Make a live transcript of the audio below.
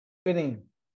Evening.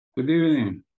 Good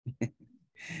evening.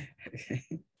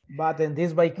 But in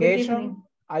this vacation,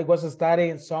 I was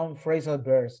studying some phrasal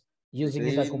verbs using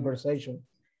in the conversation.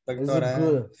 This is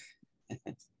good.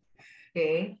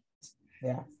 Okay.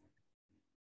 Yeah.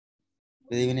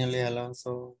 Good evening, Lee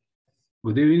Alonso.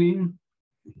 Good evening.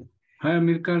 Hi,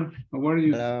 Amilcar. How are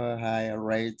you? Hello, hi, all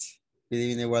right. Good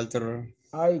evening, Walter.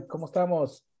 Ay, ¿cómo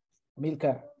estamos,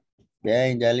 Milka?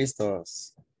 Bien, ya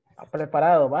listos.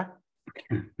 Preparado, ¿va?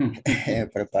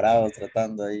 Preparados,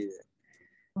 tratando ahí.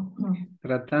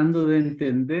 Tratando de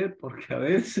entender, porque a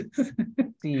veces...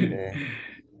 Sí.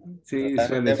 Sí, Tratando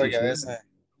suele de entender porque a suceder. veces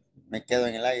me quedo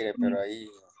en el aire, pero ahí...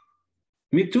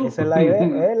 Me too. Esa es la idea,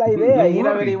 Don't ir a worry.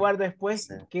 averiguar después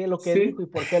Sí. qué es lo que Sí. dijo y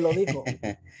por qué lo dijo.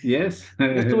 Yes. Yo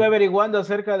estuve averiguando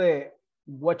acerca de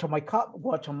what my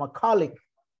colleague.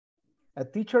 A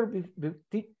teacher,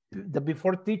 the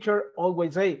before teacher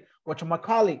always say, what my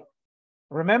colleague.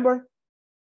 Remember?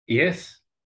 Yes.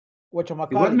 What my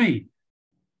Igual colleague. me.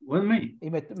 Igual me. Y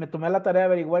me tomé la tarea de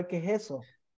averiguar qué es eso.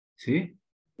 Sí.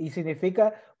 Y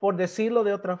significa, por decirlo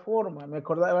de otra forma, me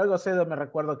acordaba algo así, me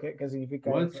recuerdo qué significa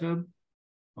What's eso. up?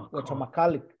 What my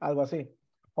colleague, algo así.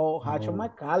 Oh, how my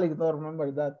colleague, don't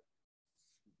remember that.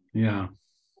 Yeah.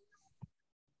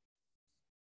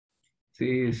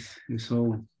 Sí,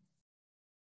 eso.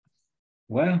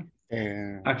 Bueno,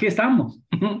 aquí estamos.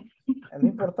 Es lo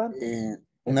importante.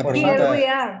 Una Esforzarse. Here we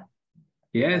pregunta. are.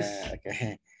 Yes.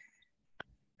 Okay.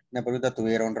 Una pregunta,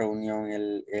 ¿tuvieron reunión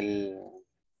el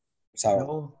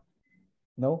sábado?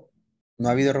 No, ¿No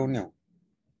ha habido reunión?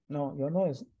 no, yo no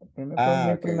es. Fue mi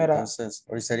Ok, primera. entonces,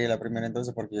 hoy sería la primera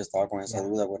entonces porque yo estaba con esa Ya.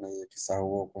 duda, bueno, y quizás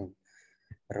hubo con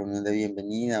reunión de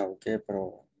bienvenida o qué,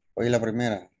 pero hoy es la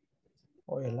primera.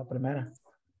 Hoy es la primera.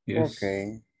 Yes. Ok.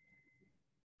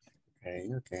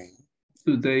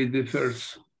 Today the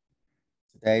first.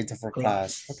 Today is for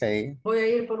class. Ok. Voy a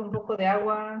ir por un poco de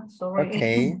agua. Sorry.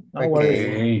 Ok. No worries.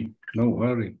 Okay. No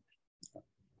worry.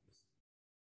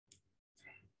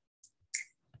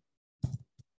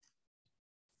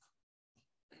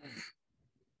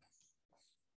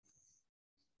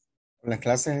 Las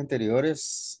clases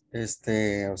anteriores,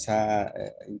 o sea,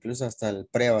 incluso hasta el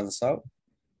pre-avanzado,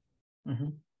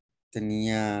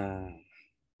 tenía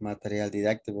material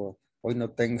didáctico. Hoy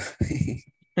no tengo.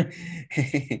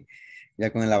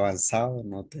 Ya con el avanzado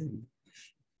no tengo.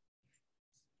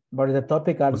 But the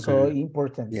topic also Okay.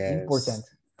 important. Yes. Important.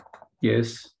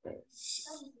 Yes.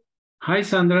 Hi,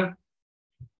 Sandra.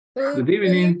 Good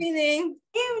evening. Good evening.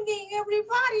 Evening,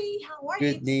 everybody. How are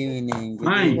Good you? evening. Good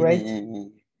Fine.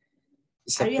 evening.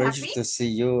 It's Are a you pleasure happy? to see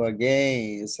you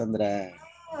again, Sandra.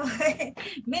 Oh,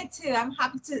 me too. I'm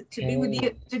happy to be with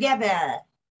you together.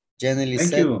 Jenny Thank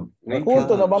said, you. Thank you.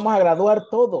 Juntos nos vamos a graduar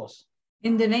todos.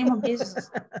 In the name of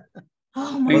Jesus.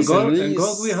 Oh my And God.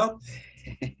 God will help.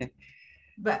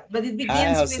 But it Hi,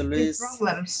 begins Jose with Luis.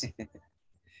 problems.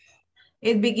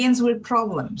 It begins with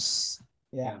problems.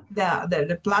 Yeah.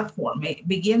 The platform, it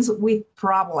begins with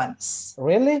problems.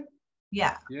 Really?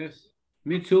 Yeah. Yes.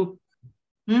 Me too.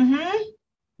 Mm-hmm.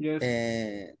 Yes.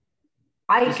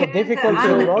 I It's so can't, difficult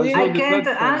to log in. I Also the can't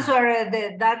platform. answer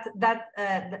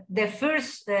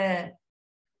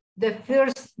the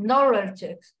first knowledge.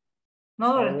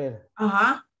 Oh, really?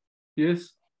 Uh-huh.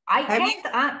 Yes. I Have you-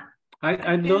 can't.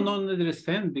 I don't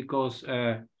understand because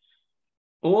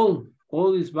all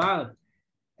is bad.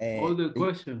 All the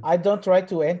question. I don't try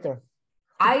to enter.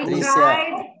 I Patricia,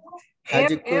 tried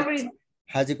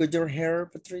How'd you cut your hair,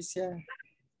 Patricia?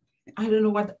 I don't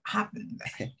know what happened.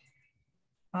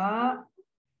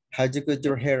 How'd you cut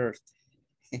your hair?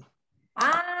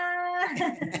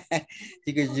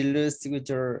 Because you lose with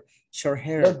your short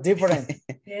hair. Look different.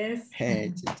 Yes.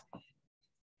 Hey,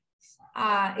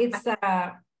 It's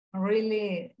a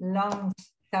really long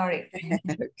story.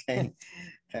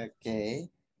 okay.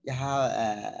 You have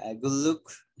a good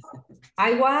look.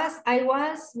 I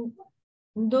was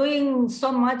doing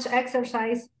so much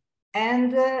exercise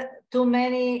and too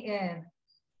many a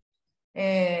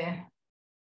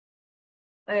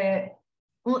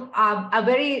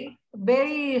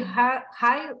very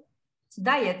high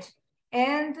diet,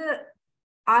 and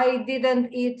I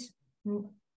didn't eat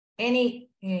any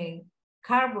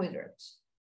carbohydrates.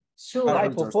 Sugar. Vai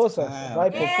pupusas.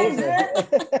 Vai pupusas.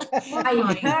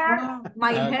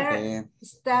 My Okay. hair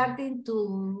starting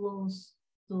to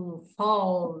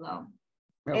fall down.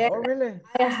 Oh, really?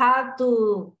 I have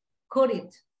to cut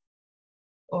it.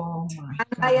 Oh my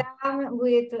God. I am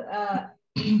with a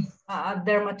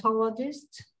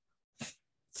dermatologist,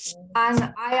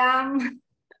 and I am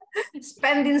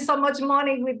spending so much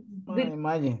money with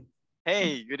Imagine.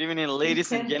 Hey, good evening,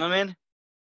 ladies and gentlemen.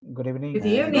 Good evening. Good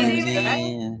evening. Good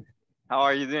evening. How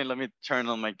are you doing? Let me turn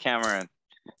on my camera.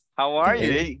 How are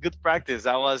you? Hey, good practice.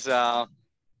 I was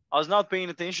not paying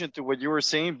attention to what you were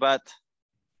saying, but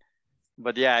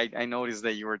yeah, I noticed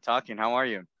that you were talking. How are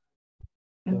you?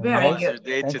 Very How was your good.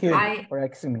 day Thank today? you for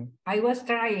asking me. I was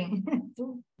trying.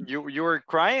 You were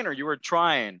crying or you were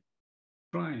trying?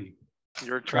 Trying.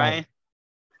 You were trying?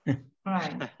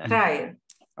 Right. Try.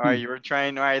 All right, you were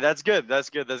trying. All right, that's good. That's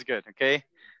good. That's good. Okay.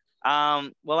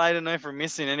 Well, I don't know if we're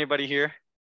missing anybody here,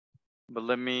 but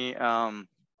let me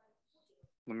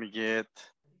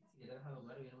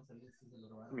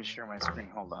share my screen.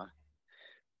 Hold on.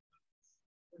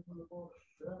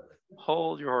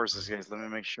 Hold your horses, guys. Let me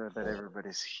make sure that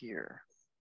everybody's here.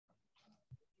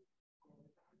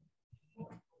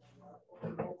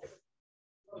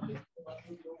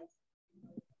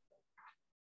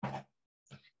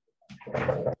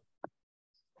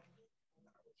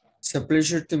 It's a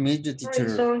pleasure to meet you,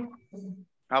 teacher. So,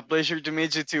 A pleasure to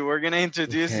meet you too. We're gonna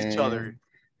introduce each Okay. other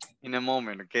in a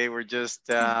moment. Okay, we're just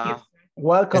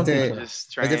Welcome, Is the- teacher. just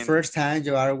It's the trying. first time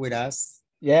you are with us.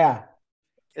 Yeah.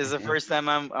 It's the first time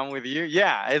I'm with you.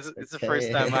 Yeah, it's the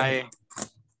first time I.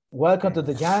 Welcome to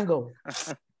the jungle.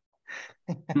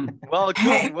 Welcome.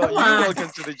 Hey, Well, come you on.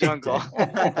 welcome to the jungle.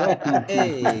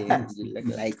 Hey, you look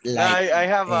like No, I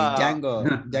have a a.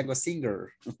 Django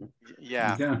singer.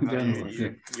 Yeah, Yeah, no, yeah,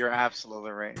 you're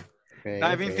absolutely right. Okay, Now,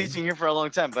 I've been okay. teaching here for a long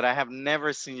time, but I have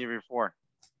never seen you before.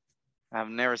 I've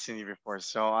never seen you before.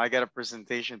 So I got a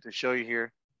presentation to show you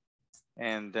here.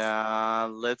 And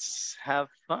let's have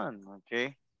fun,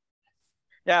 okay?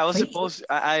 Yeah, I was supposed,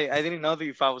 I didn't know that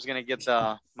if I was gonna get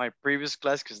my previous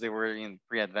class because they were in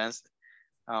pre-advanced.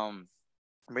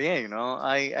 But yeah, you know,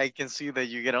 I can see that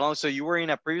you get along. So you were in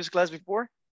a previous class before?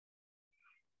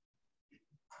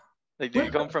 Like, did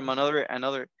you come from another,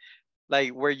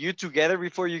 like, were you together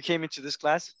before you came into this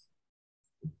class?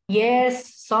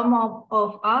 yes, some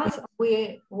of us,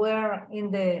 we were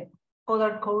in the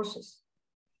other courses.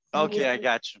 Okay, I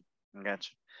got you. I got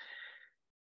you.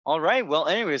 All right. Well,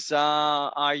 anyways,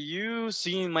 are you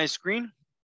seeing my screen?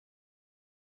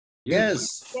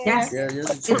 Yes. Yes. Yeah, yes,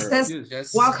 It teacher. says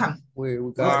Yes. welcome. We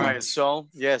All got right. it. So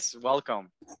yes,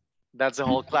 welcome. That's the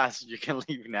whole class. You can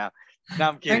leave now. No,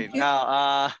 I'm kidding. Thank you.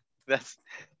 Now,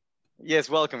 yes,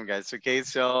 welcome, guys. Okay,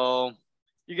 so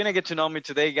you're gonna get to know me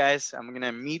today, guys. I'm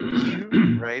gonna meet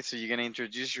you, right? So you're gonna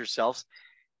introduce yourselves.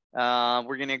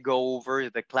 We're gonna go over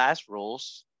the class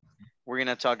rules. We're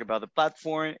gonna talk about the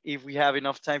platform if we have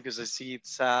enough time, because I see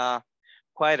it's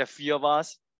quite a few of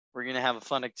us. We're gonna have a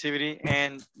fun activity,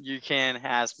 and you can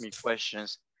ask me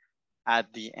questions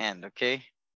at the end. Okay.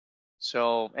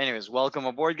 So, anyways, welcome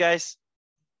aboard, guys,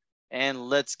 and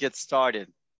let's get started.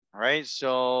 All right.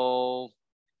 So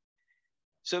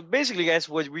basically, guys,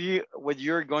 what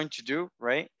you're going to do,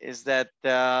 right, is that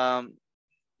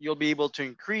you'll be able to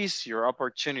increase your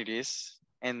opportunities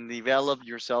and develop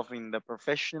yourself in the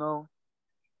professional,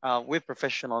 with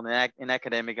professional and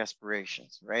academic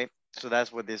aspirations, right? So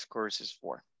that's what this course is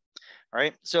for. All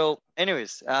right. So,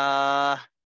 anyways,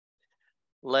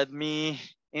 let me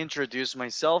introduce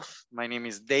myself. My name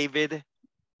is David.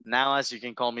 Now, as you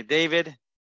can call me David.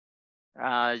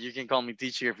 You can call me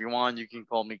teacher if you want. You can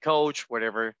call me coach,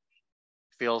 whatever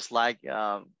feels like,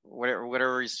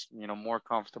 whatever is, you know, more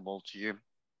comfortable to you,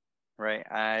 right?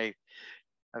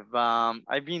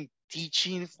 I've been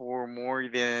teaching for more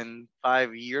than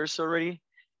 5 years already.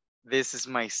 This is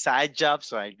my side job,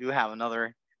 so I do have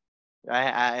another.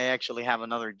 I actually have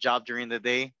another job during the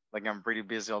day. Like, I'm pretty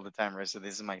busy all the time, right? So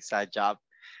this is my side job,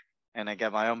 and I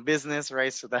got my own business,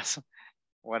 right? So that's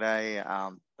what I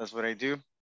do.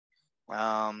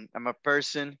 I'm a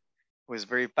person who is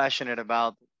very passionate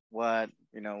about what,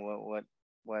 you know,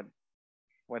 what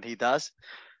he does.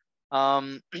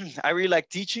 I really like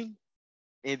teaching.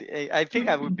 I think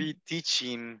I would be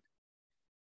teaching,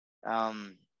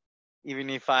 even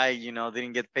if I, you know,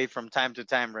 didn't get paid from time to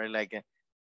time, right? Like,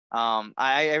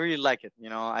 I really like it. You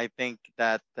know, I think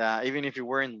that even if you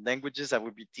were in languages, I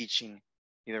would be teaching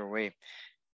either way.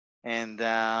 And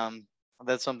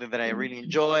that's something that I really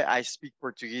enjoy. I speak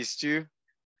Portuguese too.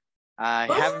 I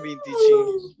haven't been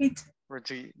teaching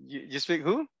Portuguese. You speak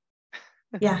who?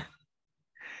 Yeah.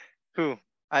 Who?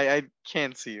 I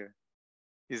can't see you.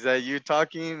 Is that you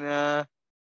talking,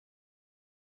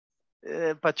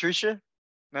 Patricia?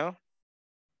 No?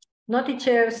 No,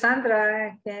 teacher,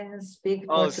 Sandra can speak.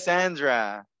 Oh, Portuguese.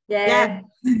 Sandra. Yeah.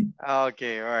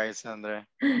 Okay, all right, Sandra.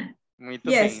 Muito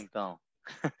Yes. bem, então.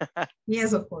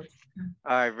 Yes, of course.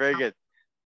 All right, very good.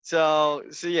 So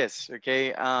yes,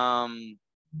 okay. And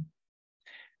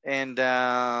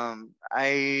I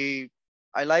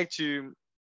like to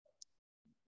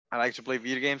play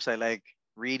video games. I like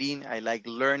reading. I like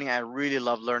learning. I really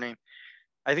love learning.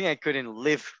 I think I couldn't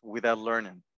live without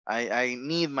learning. I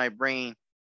need my brain,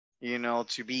 you know,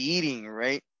 to be eating,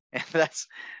 right? And that's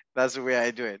the way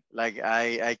I do it. Like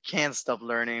I can't stop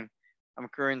learning. I'm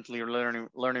currently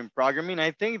learning programming.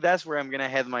 I think that's where I'm gonna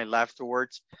head my life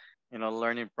towards, you know,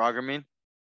 learning programming.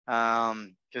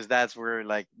 Because that's where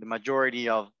like the majority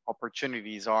of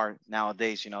opportunities are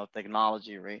nowadays, you know,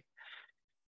 technology, right?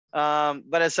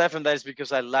 But aside from that, it's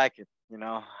because I like it, you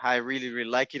know, I really, really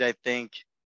like it. I think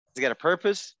it's got a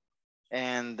purpose,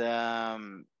 and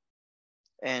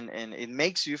and it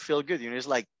makes you feel good. You know, it's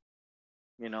like,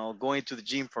 you know, going to the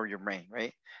gym for your brain,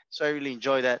 right? So I really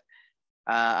enjoy that.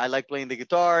 I like playing the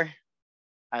guitar.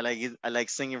 I like it. I like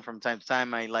singing from time to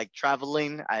time. I like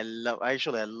traveling. I love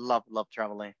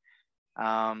traveling.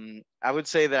 I would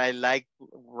say that I like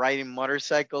riding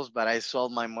motorcycles, but I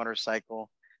sold my motorcycle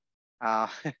uh,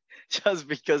 just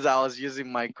because I was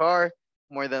using my car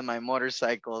more than my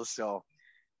motorcycle. So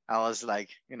I was like,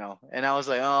 you know, and I was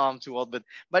like, oh, I'm too old.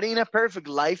 But in a perfect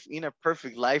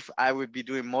life, I would be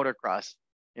doing motocross.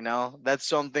 You know, that's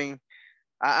something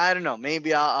I don't know.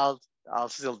 Maybe I'll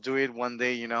still do it one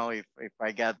day. You know, if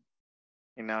I get,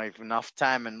 you know, if enough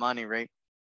time and money, right?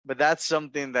 But that's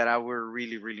something that I would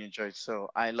really really enjoy. So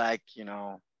I like, you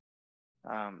know,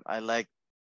 I like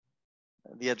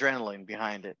the adrenaline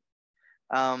behind it.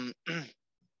 Um,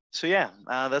 so yeah,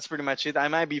 that's pretty much it. I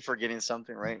might be forgetting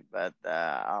something, right? But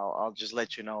I'll just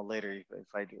let you know later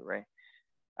if I do, right?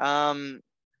 Um,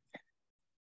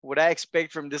 what I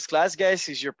expect from this class, guys,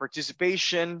 is your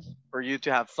participation, for you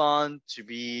to have fun, to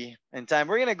be in time.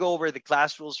 We're gonna go over the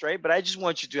class rules, right? But I just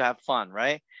want you to have fun,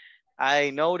 right? I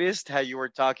noticed how you were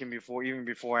talking before, even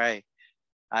before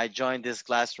I joined this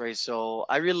class, right? So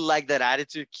I really like that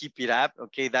attitude. Keep it up,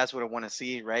 okay? That's what I want to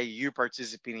see, right? You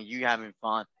participating, you having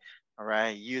fun, all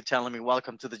right? You telling me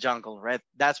welcome to the jungle, right?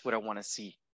 That's what I want to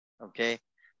see, okay?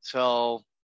 So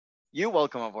you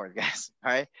welcome aboard, guys,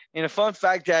 all right? And a fun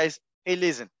fact, guys, hey,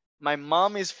 listen, my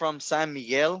mom is from San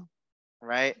Miguel,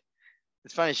 right?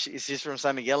 It's funny, she's from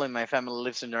San Miguel, and my family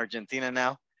lives in Argentina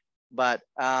now, but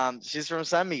she's from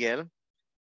San Miguel.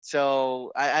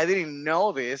 So I didn't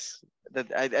know this,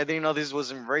 I didn't know this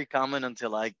wasn't very common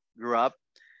until I grew up.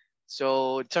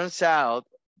 So it turns out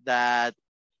that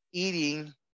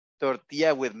eating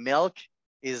tortilla with milk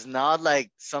is not like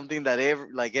something that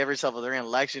every Salvadorian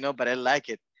likes, you know, but I like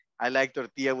it. I like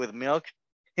tortilla with milk,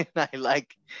 and I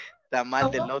like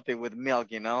tamal de Oh, lote with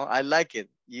milk, you know. I like it.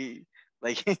 You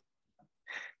like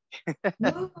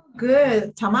oh,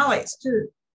 good. Tamales too.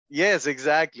 yes,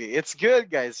 exactly. It's good,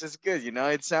 guys. It's good. You know,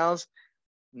 it sounds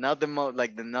not the most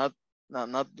like the not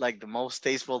like the most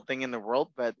tasteful thing in the world,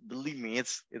 but believe me,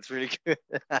 it's really good.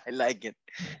 I like it,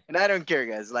 and I don't care,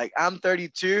 guys. Like I'm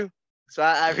 32, so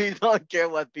I really don't care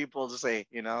what people say.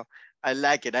 You know, I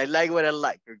like it. I like what I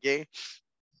like. Okay,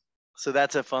 so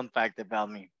that's a fun fact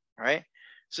about me. All right.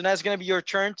 So now it's gonna be your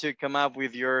turn to come up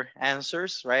with your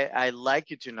answers. Right. I like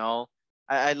you to know.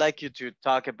 I'd like you to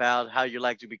talk about how you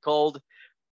like to be called.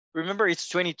 Remember, it's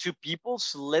 22 people,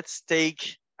 so let's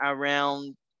take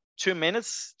around 2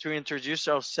 minutes to introduce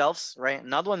ourselves, right?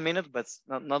 Not 1 minute, but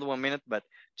not 1 minute, but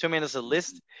 2 minutes at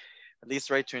least,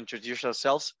 right, to introduce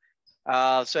ourselves.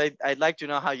 So I'd like to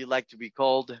know how you like to be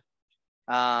called,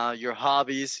 your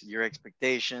hobbies, your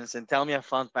expectations, and tell me a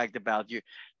fun fact about you.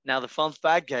 Now, the fun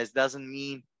fact, guys, doesn't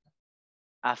mean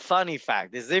a funny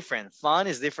fact. It's different. Fun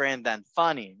is different than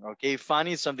funny, okay?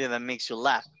 Funny is something that makes you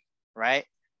laugh, right?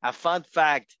 A fun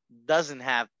fact doesn't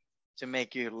have to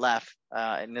make you laugh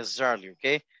necessarily,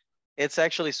 okay? It's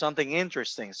actually something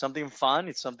interesting, something fun.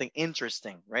 It's something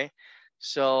interesting, right?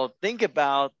 So think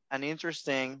about an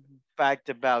interesting fact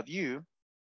about you,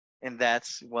 and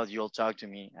that's what you'll talk to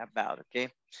me about, okay?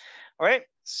 All right.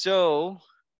 So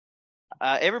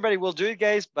everybody will do it,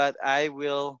 guys, but I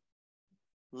will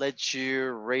let you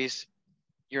raise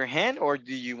your hand, or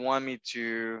do you want me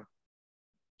to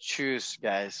choose,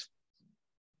 guys?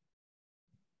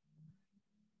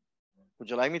 Would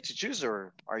you like me to choose,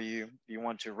 or do you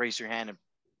want to raise your hand?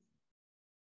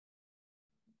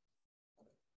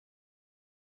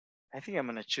 I think I'm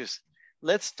gonna choose.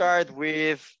 Let's start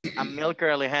with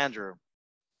Amilcar Alejandro.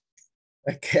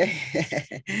 Okay.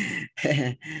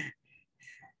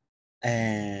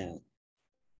 uh,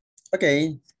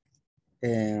 okay.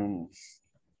 Um,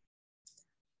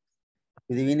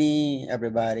 Good evening,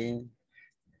 everybody.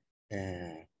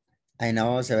 I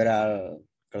know several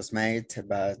classmates,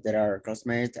 but there are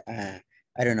classmates, I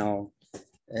don't know,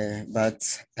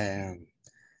 but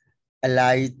I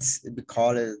like to be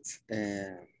called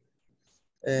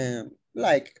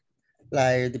like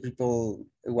the people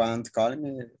want to call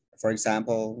me. For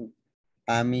example,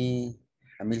 Ami,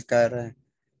 Amilcar,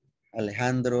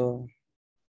 Alejandro,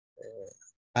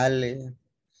 Ale.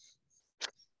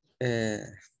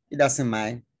 It doesn't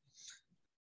mind.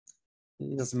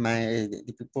 It doesn't mind.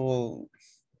 The people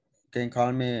can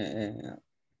call me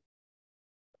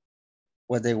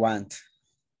what they want.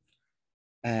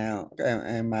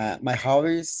 And my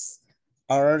hobbies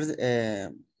are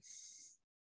to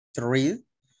read,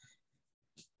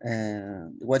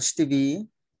 watch TV,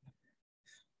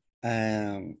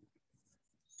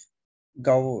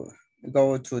 go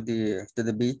to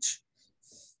the beach.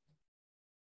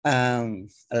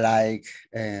 Like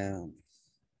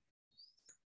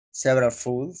several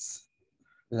foods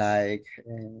like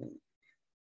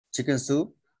chicken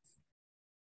soup,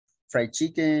 fried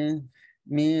chicken,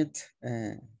 meat.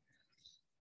 I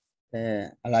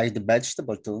like the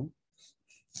vegetable too.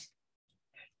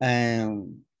 I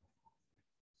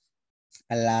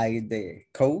like the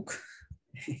Coke.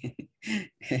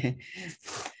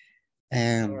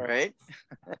 All right.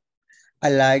 I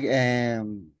like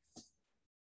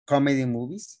comedy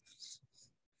movies.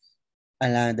 I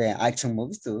like the action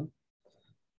movies too.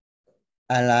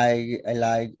 I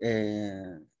like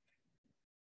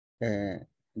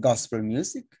gospel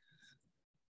music.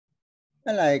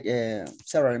 I like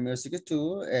several music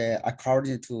too,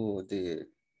 according to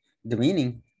the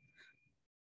meaning.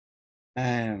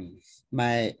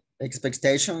 My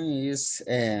expectation is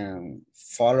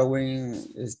following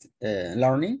is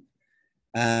learning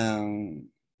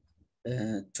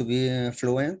to be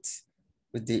fluent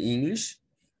with the English.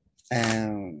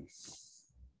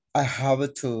 I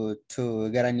have to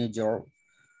get a new job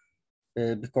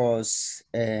because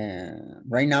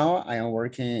right now I am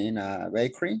working in a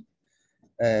bakery,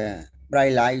 but I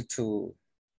like to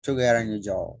get a new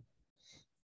job.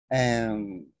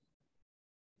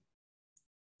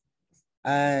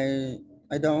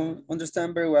 I don't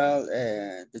understand very well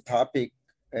the topic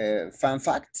fun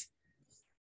fact,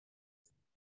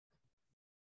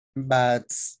 but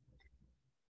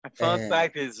A fun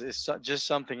fact is just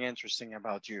something interesting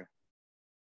about you.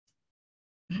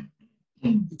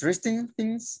 interesting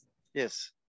things.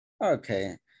 Yes.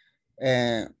 Okay.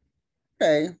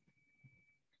 Okay.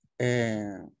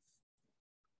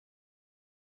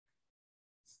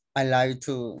 I like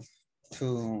to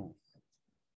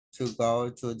go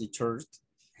to the church.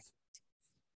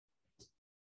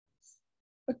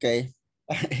 Okay.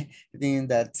 I think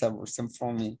that's a person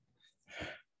for me.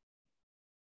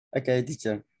 Okay,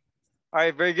 teacher. All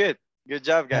right, very good. Good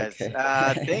job, guys.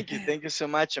 Okay. Thank you so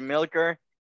much, Amilcar.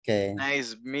 Okay.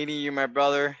 Nice meeting you, my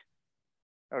brother.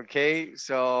 Okay,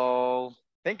 so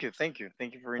thank you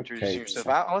for introducing Okay, yourself.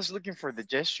 teacher. I was looking for the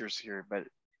gestures here, but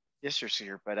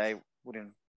I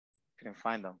couldn't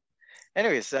find them.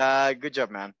 Anyways, good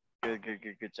job, man.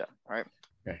 Good job. All right.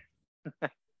 Okay.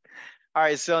 All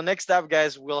right. So next up,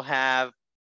 guys, we'll have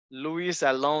Luis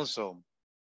Alonso.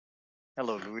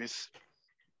 Hello, Luis.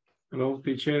 Hello,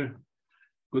 teacher.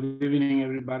 Good evening,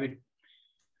 everybody.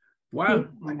 Well,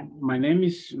 my name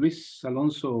is Luis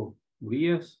Alonso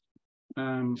Diaz.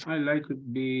 I like to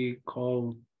be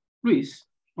called Luis,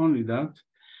 only that.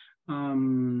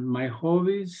 My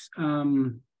hobbies,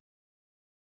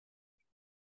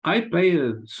 I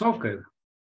play soccer.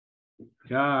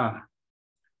 Yeah,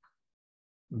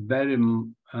 very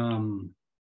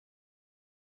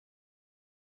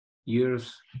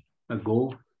years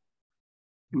ago.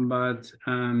 But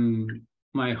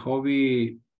my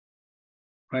hobby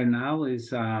right now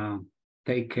is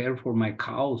take care for my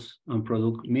cows and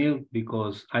produce milk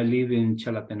because I live in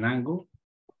Chalatenango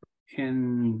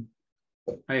and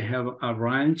I have a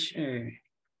ranch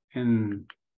and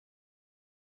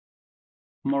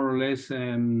more or less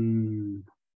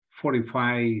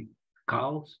 45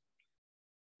 cows.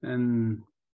 And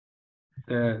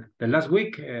the last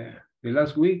week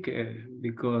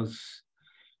because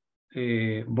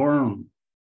born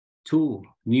 2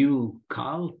 new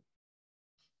cows,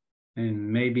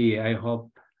 and maybe I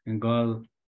hope and God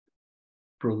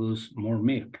produce more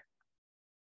milk.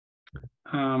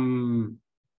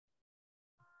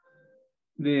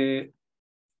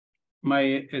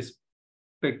 My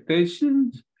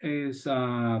expectations is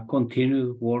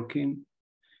continue working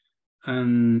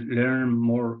and learn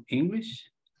more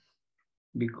English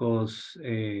because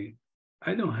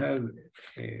I don't have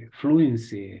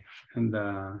fluency in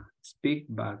the speak,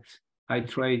 but I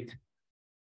try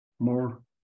more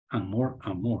and more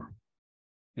and more.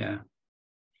 Yeah.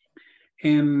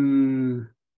 And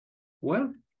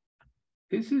well,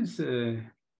 this is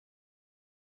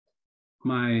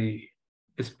my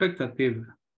expectative.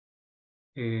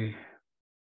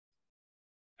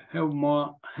 Have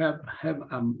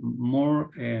a more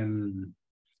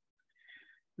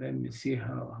let me see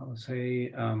how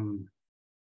say,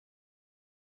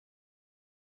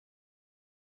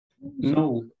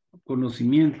 no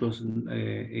conocimientos,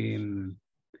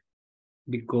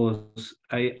 because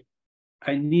I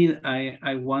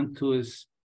want to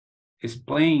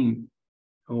explain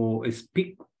or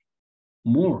speak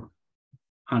more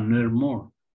and learn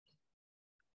more.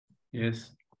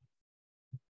 Yes.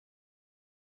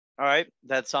 All right,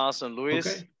 that's awesome, Luis.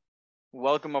 Okay.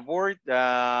 Welcome aboard.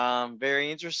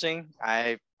 Very interesting.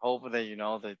 I hope that you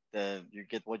know that you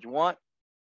get what you want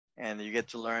and you get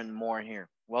to learn more here.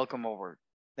 Welcome over.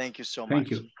 Thank you so much.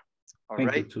 Thank you. All Thank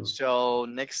right. you too. So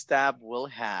next up we'll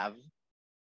have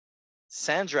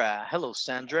Sandra. Hello,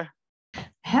 Sandra.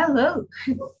 Hello.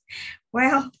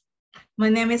 Well, my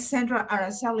name is Sandra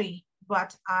Araceli,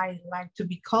 but I like to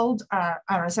be called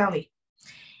Araceli.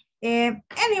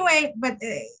 Anyway, but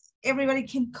everybody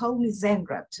can call me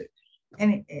Sandra too,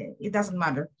 and it doesn't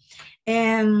matter.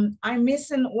 And I'm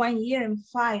missing 1 year and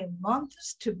 5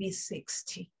 months to be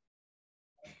 60.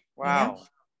 Wow. You know?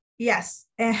 Yes.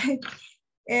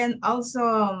 And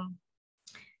also,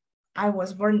 I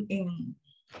was born in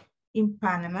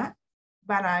Panama,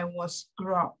 but I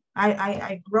grew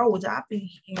up in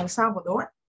El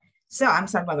Salvador, so I'm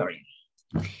Salvadorian.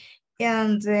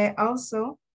 And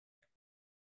also,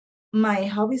 my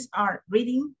hobbies are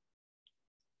reading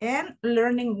and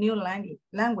learning new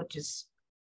languages,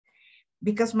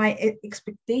 because my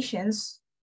expectations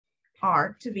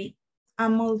are to be a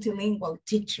multilingual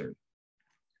teacher.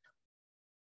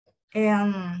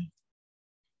 And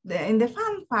the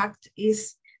fun fact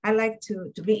is I like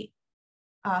to be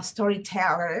a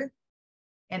storyteller,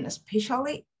 and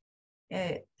especially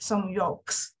some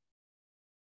jokes.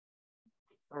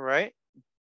 All right.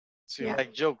 So you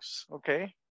like jokes.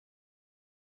 Okay.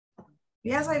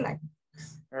 Yes, I like.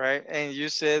 All right. And you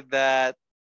said that,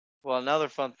 well, another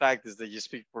fun fact is that you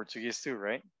speak Portuguese too,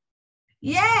 right?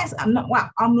 Yes, I'm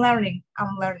learning.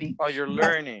 Oh, you're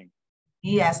learning.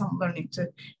 Yes, I'm learning too.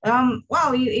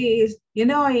 Well, you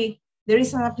know, there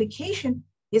is an application.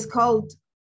 It's called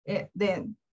the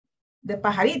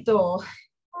pajarito.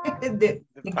 the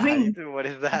green. Pajarito, what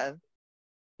is that?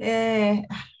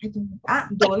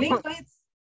 Duolingo.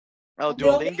 Oh,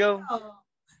 Duolingo?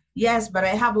 Yes, but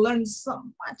I have learned so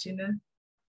much, you know.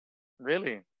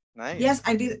 Really? Nice. Yes,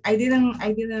 I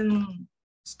didn't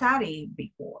study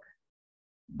before,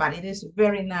 but it is a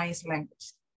very nice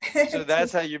language. So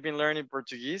that's how you've been learning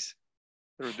Portuguese?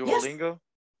 Through Duolingo?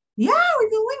 Yes. Yeah,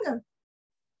 with Duolingo.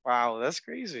 Wow, that's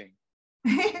crazy.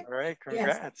 All right,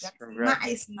 congrats. Yes,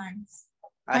 congrats. Nice.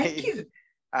 Thank you.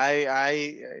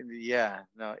 Yeah,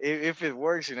 no, if it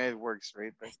works, you know, it works,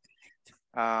 right? But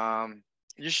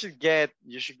you should get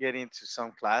into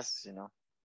some classes, you know.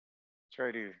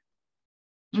 Try to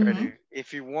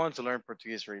if you want to learn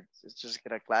Portuguese, right? Just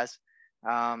get a class.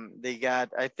 They got,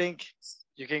 I think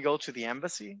you can go to the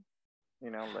embassy,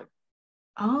 you know, like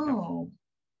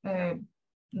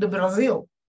the Brazil.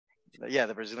 Yeah,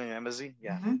 the Brazilian embassy.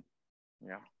 Yeah.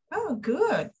 Yeah. Oh,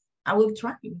 good. I will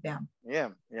try with them. Yeah,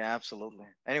 absolutely.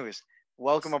 Anyways,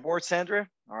 welcome aboard, Sandra.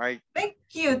 All right. Thank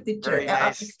you, teacher. Very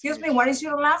nice. Excuse me, what is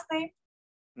your last name?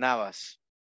 Navas.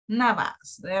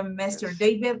 Mr.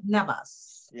 David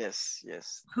Navas. Yes.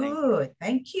 Good.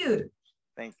 Thank you.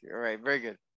 Thank you. All right, very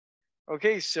good.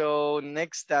 Okay, so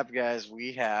next up, guys,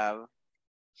 we have.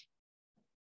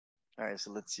 All right,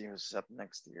 so let's see who's up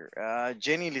next here.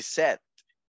 Jenny Lisette.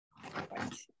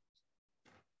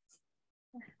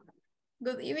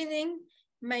 Good evening.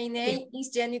 My name is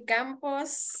Jenny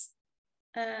Campos.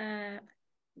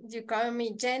 You call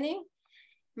me Jenny.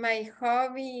 My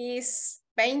hobby is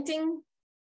painting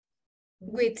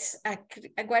with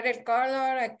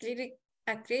watercolor,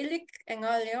 acrylic, and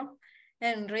oil,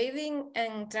 and reading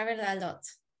and travel a lot.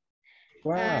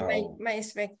 Wow. My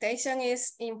expectation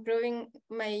is improving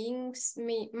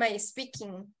my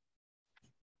speaking,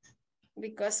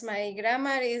 because my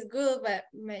grammar is good, but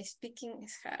my speaking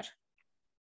is hard.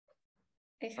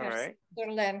 It hurts to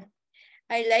learn.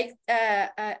 I like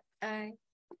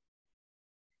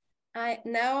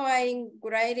now I'm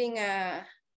writing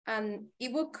an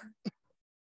ebook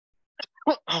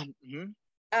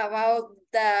about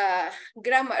the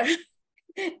grammar,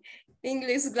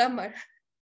 English grammar.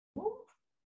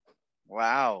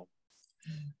 Wow.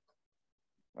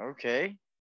 Okay.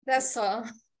 That's all.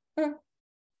 All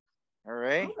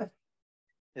right.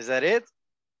 Is that it?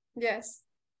 Yes.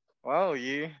 Wow,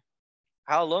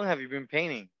 how long have you been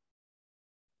painting?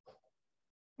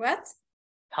 What?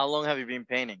 How long have you been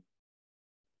painting?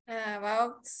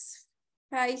 About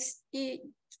 5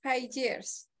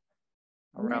 years.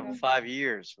 Around 5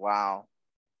 years. Wow.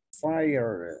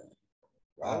 Fire.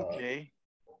 Wow. Okay.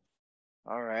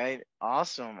 All right.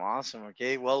 Awesome. Awesome.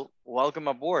 Okay. Well, welcome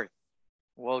aboard.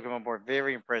 Welcome aboard.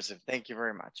 Very impressive. Thank you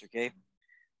very much. Okay.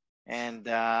 And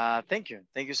thank you.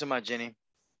 Thank you so much, Jenny.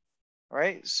 All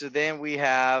right. So then we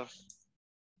have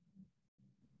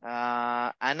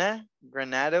Ana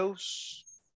Granados.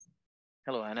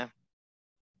 Hello, Ana.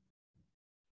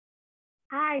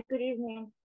 Hi, good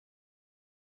evening.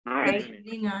 All Good right.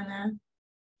 evening, Anna.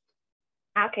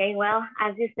 Okay, well,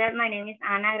 as you said, my name is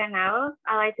Ana Granados.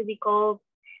 I like to be called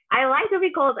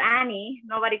Annie.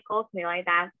 Nobody calls me like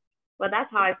that, but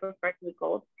that's how I prefer to be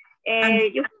called.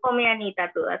 You can call me Anita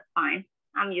too, that's fine.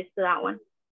 I'm used to that one.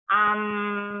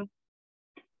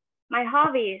 My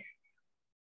hobbies,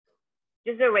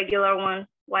 just the regular ones,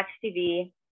 watch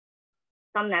TV,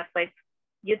 some Netflix,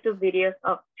 YouTube videos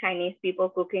of Chinese people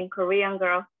cooking, Korean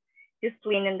girls just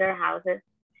cleaning their houses,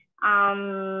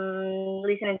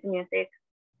 listening to music.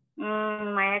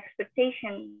 My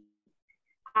expectation,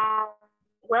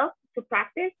 well, to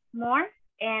practice more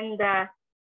and to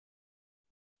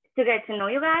get to know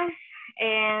you guys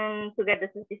and to get the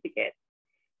certificate.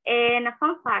 And a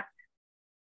fun fact,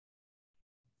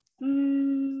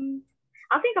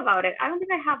 I'll think about it. I don't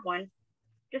think I have one,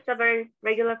 just a very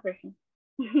regular person.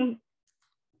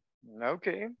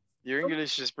 Okay. Your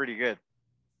English is pretty good.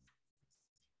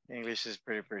 English is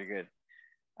pretty good.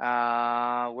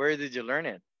 Where did you learn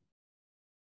it?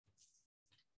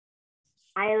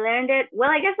 I learned it, well,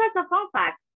 I guess that's a fun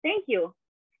fact. Thank you.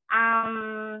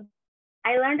 I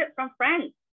learned it from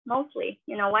friends, mostly,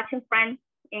 you know, watching Friends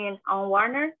on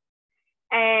Warner.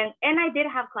 And I did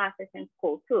have classes in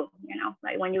school too, you know,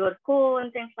 like when you go to school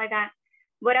and things like that.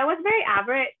 But I was very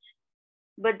average.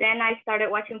 But then I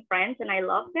started watching Friends and I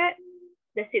loved it,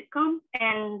 the sitcom.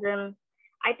 And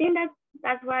I think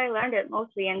that's where I learned it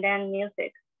mostly, and then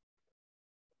music.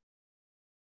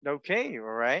 Okay, all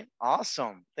right.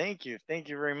 Awesome. Thank you. Thank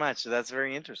you very much. That's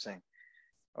very interesting.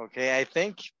 Okay, I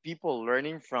think people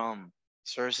learning from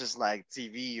sources like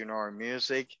TV, you know, or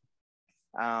music,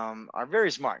 are very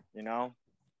smart, you know,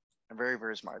 are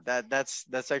very smart. That's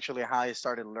actually how I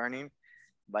started learning,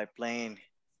 by playing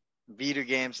video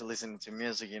games and listening to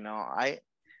music, you know. I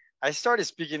started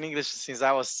speaking English since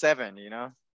I was 7, you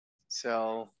know.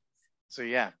 So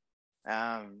yeah.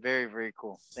 Very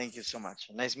cool. Thank you so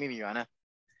much. Nice meeting you, Anna.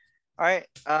 All right.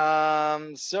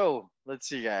 So let's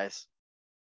see, guys.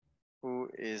 Who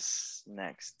is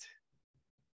next?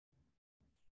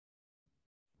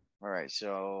 All right.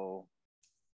 So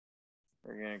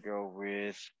we're gonna go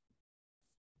with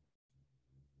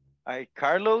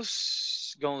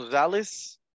Carlos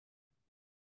Gonzalez.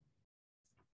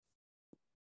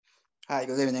 Hi,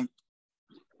 good evening.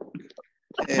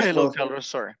 Hello, Well, Carlos.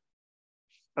 Sorry.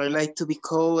 I like to be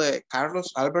called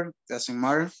Carlos Albert, doesn't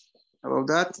matter about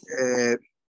that.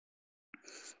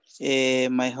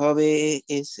 My hobby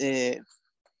is,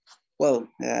 well,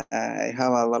 I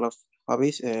have a lot of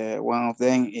hobbies. One of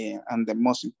them, and the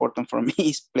most important for me,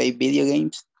 is play video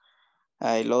games.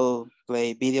 I love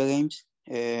play video games,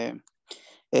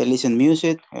 listen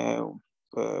music,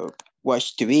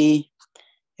 watch TV,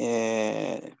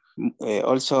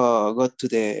 also go to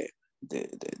the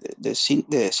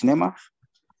cinema.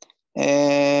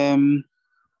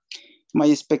 My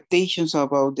expectations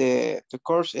about the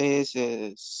course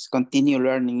is continue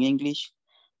learning English,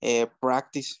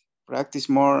 practice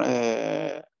more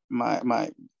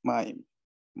my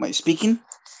speaking.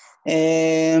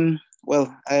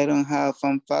 Well, I don't have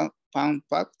fun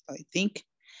fact, I think,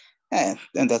 and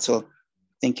that's all.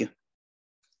 Thank you.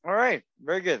 All right.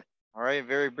 Very good. All right.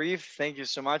 Very brief. Thank you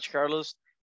so much, Carlos.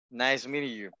 Nice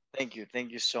meeting you. Thank you.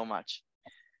 Thank you so much.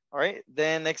 All right.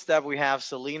 Then next up we have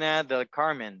Selena del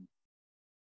Carmen.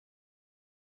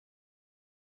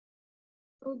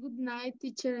 Oh, good night,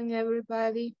 teacher and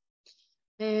everybody.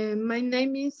 My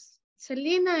name is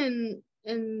Selena,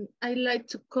 and I like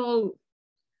to call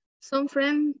some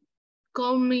friends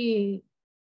call me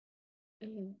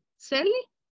Sally,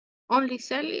 only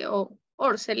Sally or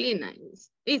Selena.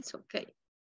 It's okay.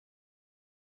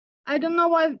 I don't know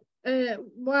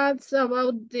what's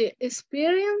about the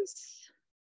experience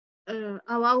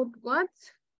about what,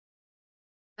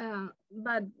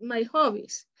 but my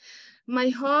hobbies. My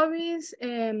hobbies,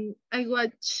 I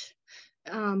watch,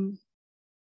 I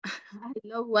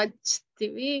love watch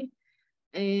TV.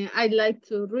 I like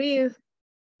to read,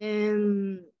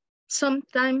 and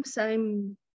sometimes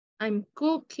I'm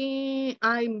cooking.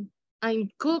 I'm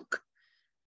cook,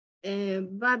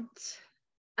 but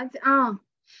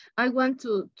I want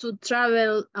to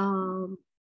travel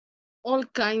all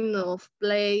kind of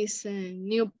place and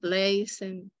new place,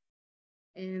 and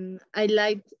I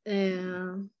like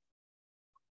to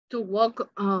walk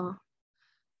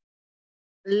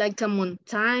like a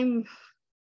mountain.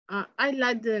 I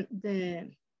like the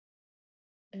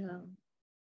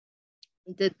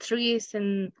trees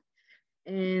and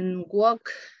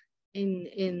walk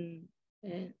in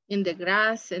the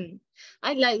grass, and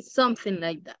I like something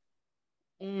like that.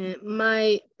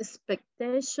 My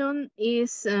expectation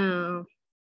is to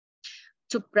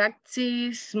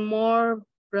practice more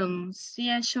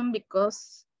pronunciation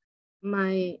because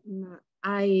I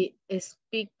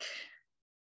speak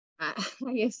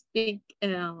I speak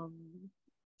a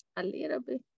little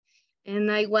bit,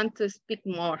 and I want to speak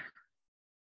more.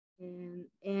 And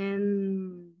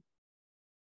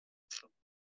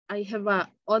I have a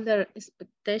other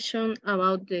expectation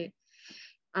about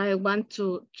I want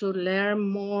to learn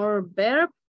more verb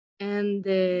and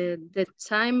the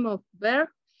time of verb,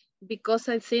 because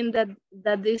I think that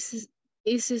this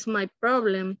is my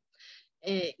problem.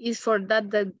 Is for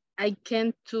that I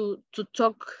can't to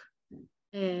talk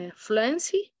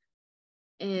fluency,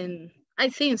 and I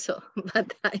think so,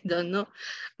 but I don't know.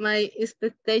 My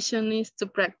expectation is to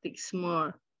practice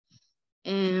more.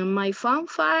 And my fun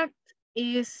fact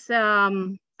is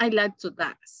I like to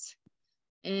dance,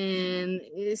 and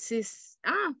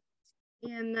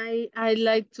and I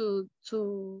like to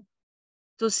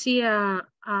see a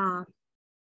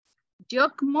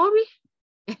joke movie,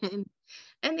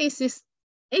 and is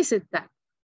it that.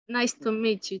 Nice to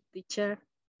meet you, teacher.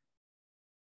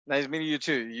 Nice meeting you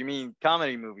too. You mean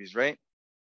comedy movies, right?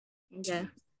 Yeah.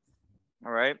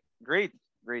 All right. Great.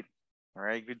 Great. All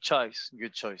right. Good choice.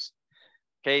 Good choice.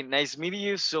 Okay. Nice meeting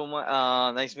you so much.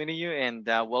 Nice meeting you, and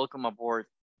welcome aboard,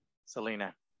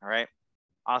 Selena. All right.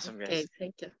 Awesome, guys. Okay.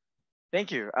 Thank you.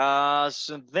 Thank you.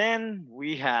 So then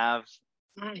we have.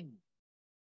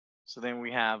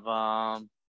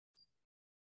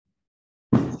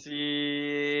 Let's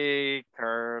see,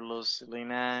 Carlos,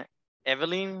 Selena,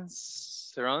 Evelyn,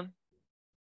 Saron.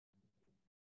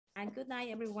 And good night,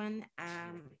 everyone.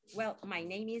 Well, my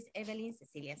name is Evelyn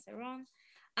Cecilia Saron.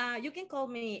 You can call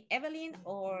me Evelyn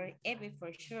or Evie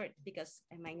for short, because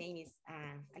my name is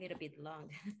a little bit long.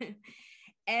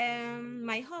 And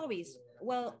my hobbies,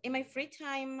 well, in my free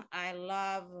time, I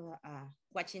love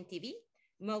watching TV,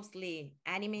 mostly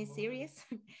anime series,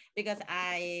 because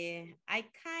I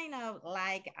kind of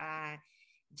like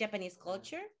Japanese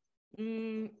culture.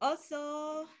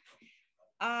 Also,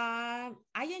 I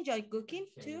enjoy cooking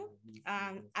too.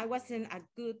 I wasn't a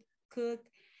good cook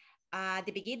at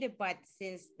the beginning, but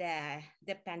since the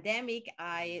pandemic,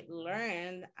 I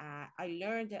learned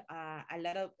a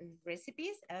lot of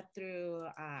recipes through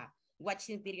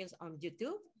watching videos on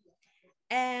YouTube.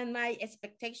 And my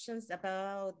expectations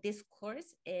about this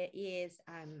course is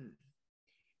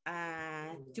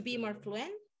to be more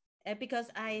fluent, because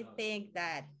I think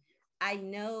that I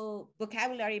know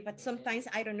vocabulary, but sometimes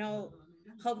I don't know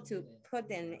how to put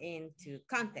them into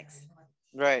context.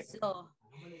 Right. So,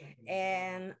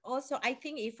 and also I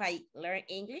think if I learn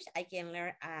English, I can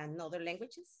learn another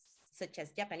languages such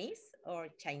as Japanese or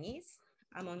Chinese,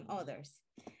 among others.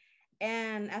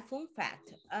 And a fun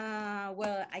fact,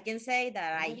 well, I can say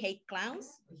that I hate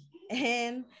clowns,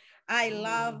 and I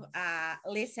love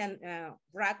listen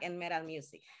rock and metal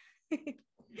music.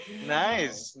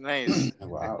 Nice, nice.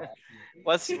 Wow.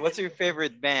 What's your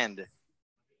favorite band?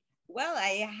 Well,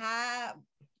 I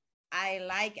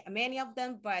like many of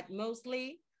them, but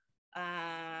mostly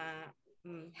Hagar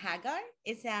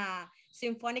is a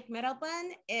symphonic metal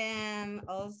band, and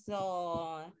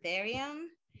also Therium.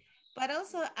 But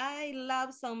also I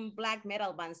love some black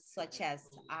metal bands such as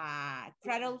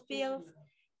Cradlefield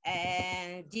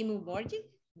and Jimu Borgi.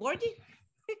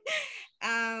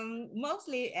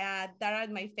 Mostly that are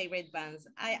my favorite bands.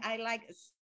 I like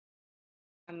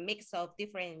a mix of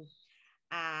different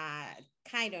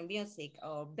kind of music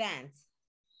or bands.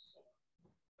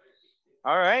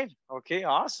 All right. Okay.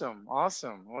 Awesome.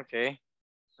 Awesome. Okay.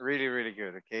 Really, really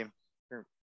good. Okay.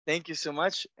 Thank you so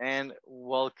much, and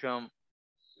welcome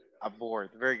aboard.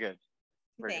 Very good.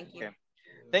 Very Thank good. you. Okay.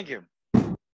 Thank you.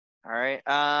 All right.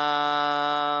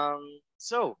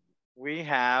 So we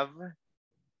have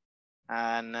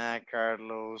Ana,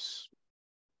 Carlos,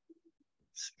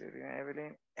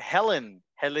 Evelyn, Helen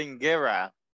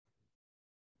Guerra.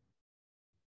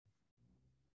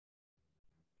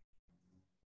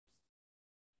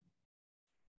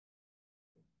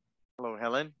 Hello,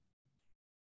 Helen.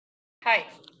 Hi,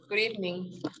 good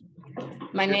evening.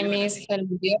 My name is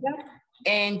Helen Guerra,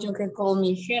 and you can call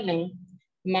me Helen.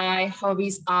 My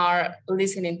hobbies are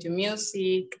listening to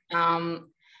music,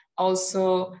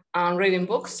 also reading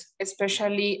books,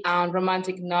 especially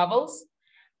romantic novels.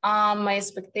 My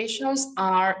expectations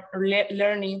are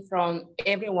learning from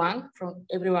every one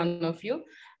of you,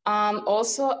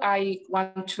 Also, I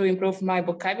want to improve my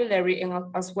vocabulary and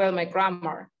as well my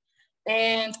grammar.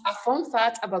 And a fun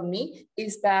fact about me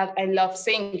is that I love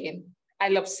singing. I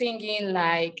love singing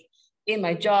like in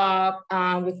my job,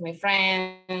 with my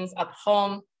friends, at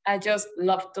home. I just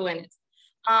love doing it.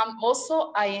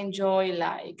 Also, I enjoy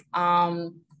like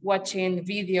watching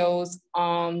videos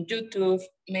on YouTube,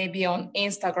 maybe on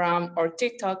Instagram or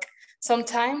TikTok.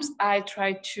 Sometimes I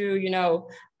try to,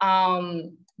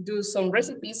 do some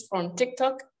recipes from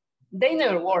TikTok. They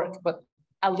never work, but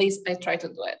at least I try to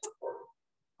do it.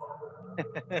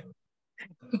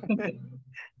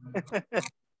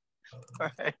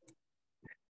 All right.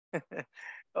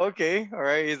 Okay, all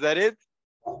right, is that it?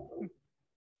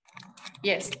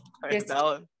 Yes. Right, Yes. that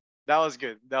was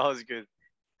good. That was good.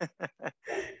 All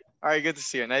right, good to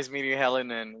see you. Nice meeting you,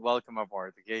 Helen, and welcome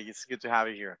aboard. Okay, it's good to have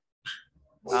you here.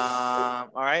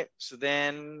 All right, so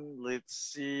then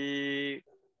let's see.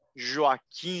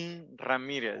 Joaquin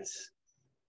Ramirez.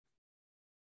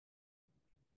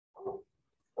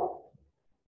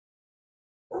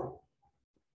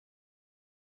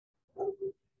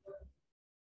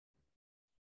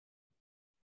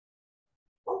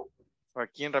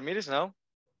 Joaquin Ramirez, no?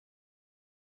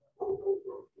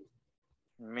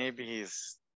 Maybe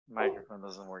his microphone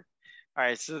doesn't work. All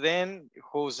right, so then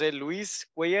Jose Luis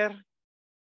Cuellar.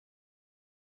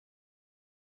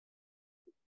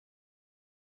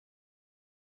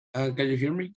 Can you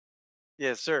hear me?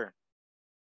 Yes, sir.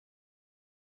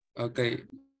 Okay.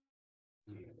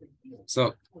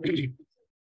 So,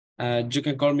 you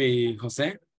can call me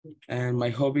Jose, and my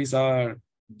hobbies are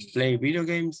play video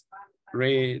games,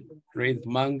 read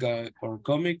manga or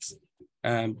comics,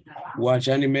 watch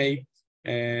anime,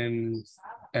 and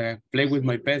play with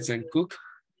my pets and cook.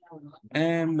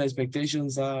 And my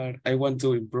expectations are I want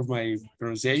to improve my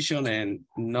pronunciation and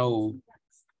know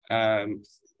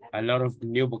a lot of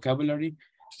new vocabulary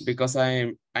because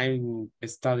I'm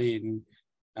studying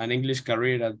an English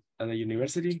career at the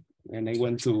university and I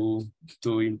want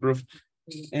to improve.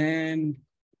 And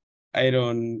I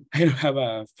don't have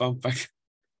a fun fact.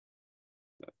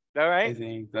 All right. I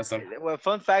think that's all. Well,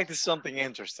 fun fact is something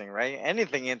interesting, right?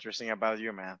 Anything interesting about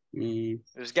you, man.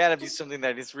 There's got to be something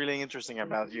that is really interesting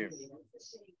about you.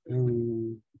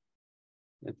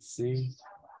 Let's see.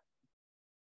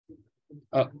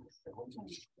 Oh,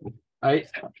 I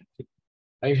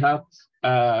have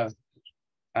a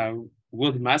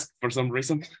wood mask for some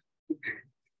reason.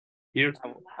 Here.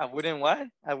 A wooden what?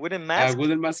 A wooden mask? A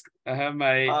wooden mask. I have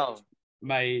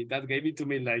my dad gave it to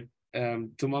me like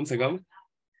 2 months ago.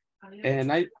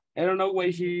 And I don't know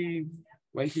why he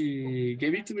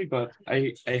gave it to me, but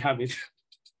I have it.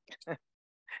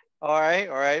 All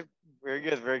right. Very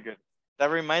good, very good.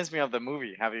 That reminds me of the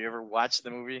movie. Have you ever watched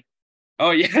the movie?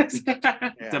 Oh yes,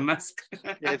 yeah. The mask.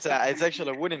 Yeah, it's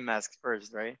actually a wooden mask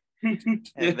first, right? And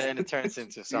Yes. then it turns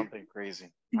into something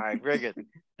crazy. All right, very good.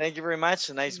 Thank you very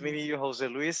much. Nice meeting you, Jose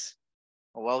Luis.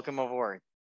 Welcome aboard.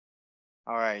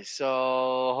 All right,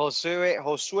 so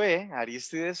Josue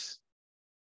Aristides.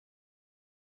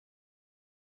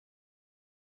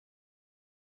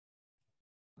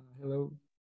 Hello.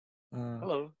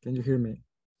 Hello. Can you hear me?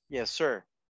 Yes, sir.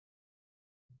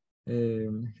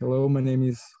 Hello, my name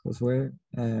is Josue,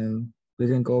 and you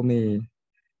can call me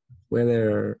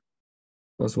whether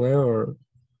Josue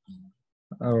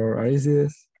or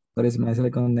Aristides. That is my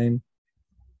second name.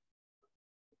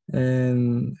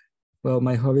 And well,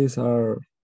 my hobbies are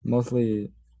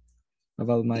mostly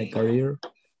about my career,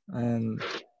 and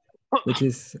which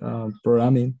is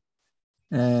programming.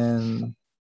 And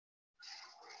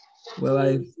well,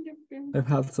 I've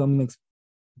had some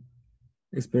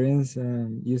experience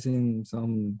using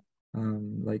some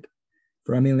like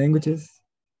programming languages,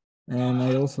 and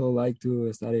I also like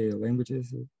to study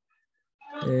languages.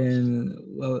 And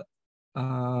well,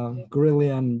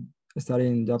 currently I'm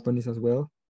studying Japanese as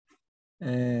well,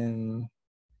 and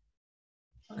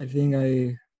I think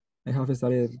I have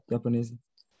studied Japanese.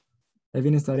 I've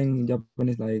been studying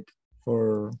Japanese like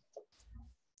for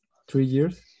 3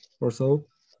 years or so,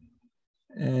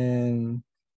 and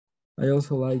I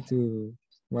also like to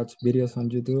watch videos on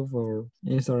YouTube or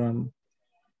Instagram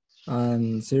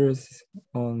and series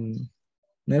on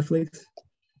Netflix.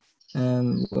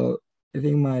 And well, I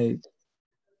think my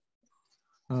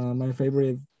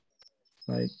favorite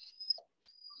like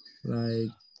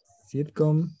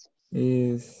sitcom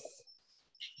is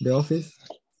The Office,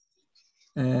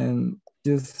 and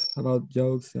just about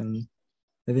jokes, and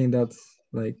I think that's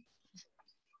like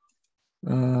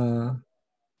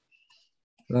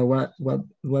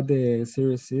what the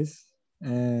series is,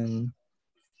 and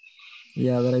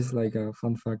yeah, that is like a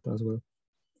fun fact as well.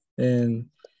 And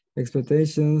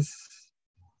expectations.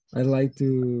 I like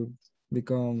to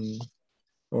become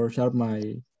or sharp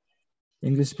my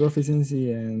English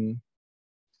proficiency and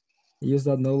use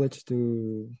that knowledge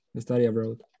to study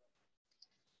abroad.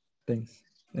 Thanks.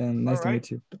 And nice to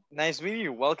meet you. Nice meeting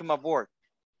you. Welcome aboard.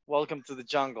 Welcome to the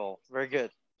jungle. Very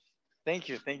good. Thank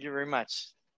you. Thank you very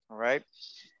much. All right.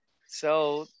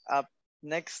 So up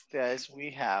next, guys,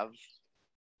 we have,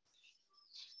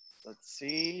 let's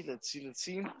see.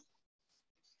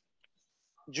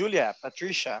 Julia,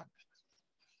 Patricia.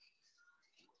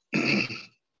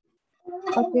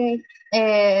 Okay.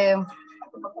 Hi,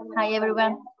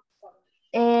 everyone.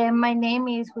 My name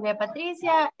is Julia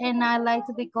Patricia, and I like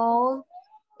to be called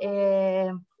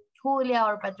Julia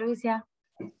or Patricia.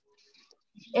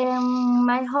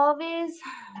 My hobbies,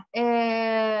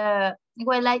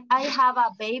 well, I have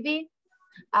a baby,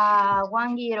 a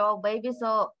 1-year-old baby,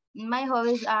 so my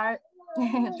hobbies are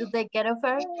to take care of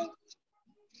her.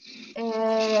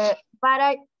 But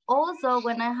I also,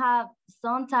 when I have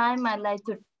some time, I like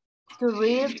to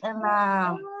read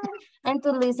and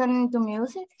to listen to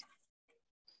music.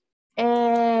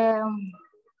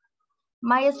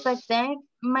 My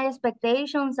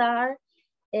expectations are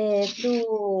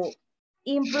to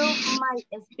improve my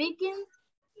speaking,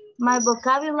 my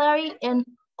vocabulary, and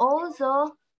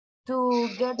also to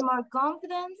get more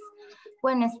confidence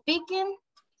when speaking.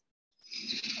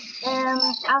 And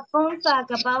a fun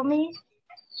fact about me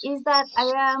is that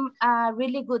I am a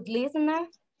really good listener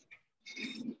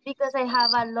because I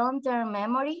have a long-term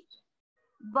memory,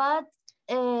 but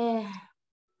I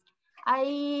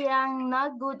am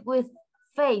not good with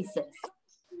faces.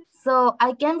 So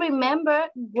I can remember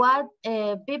what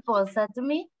people said to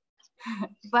me,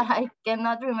 but I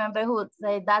cannot remember who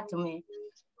said that to me.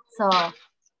 So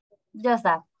just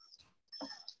that.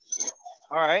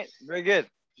 All right. Very good.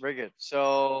 Very good.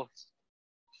 So,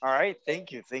 all right.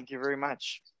 Thank you. Thank you very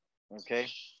much. Okay.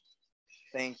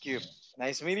 Thank you.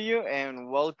 Nice meeting you and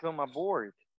welcome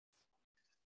aboard.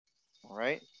 All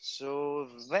right. So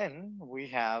then we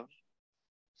have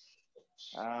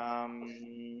all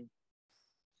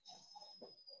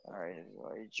right,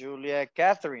 Julia,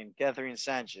 Catherine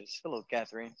Sanchez. Hello,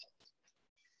 Catherine.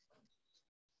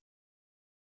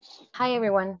 Hi,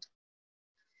 everyone.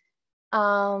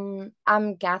 I'm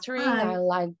Catherine. Hi. I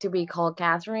like to be called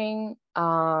Catherine.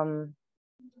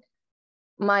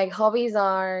 My hobbies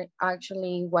are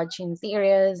actually watching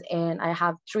series, and I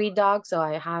have 3 dogs, so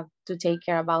I have to take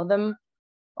care about them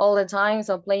all the time.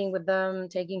 So playing with them,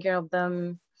 taking care of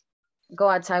them, go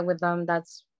outside with them,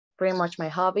 that's pretty much my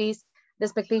hobbies. The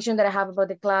expectation that I have about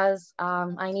the class,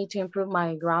 I need to improve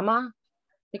my grammar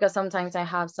because sometimes I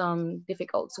have some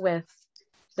difficulties with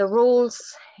the rules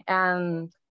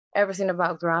and everything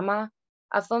about grammar.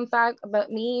 A fun fact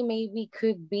about me maybe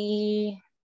could be,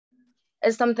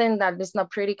 it's something that is not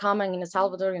pretty common in a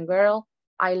Salvadorian girl.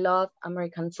 I love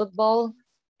American football,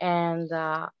 and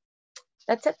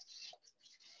that's it.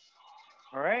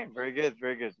 All right, very good,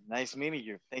 very good. Nice meeting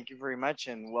you. Thank you very much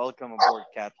and welcome aboard,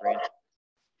 Catherine.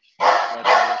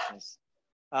 Congratulations.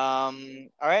 All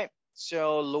right,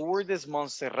 so Lourdes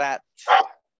Montserrat.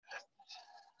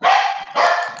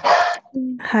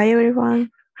 Hi,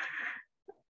 everyone.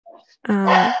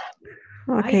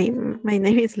 Okay, my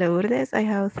name is Lourdes. I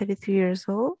have 32 years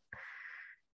old,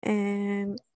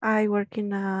 and I work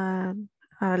in a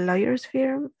lawyer's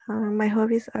firm. My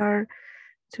hobbies are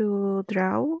to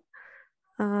draw.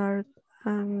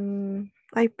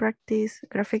 I practice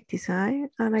graphic design,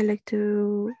 and I like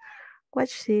to watch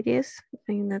series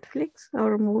in Netflix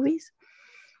or movies.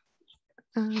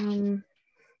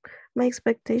 My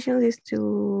expectation is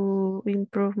to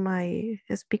improve my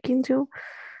speaking too.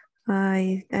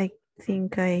 I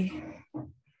think I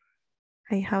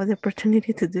have the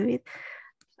opportunity to do it.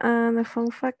 And a fun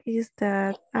fact is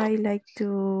that I like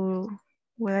to,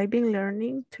 well, I've been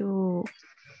learning to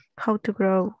how to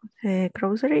grow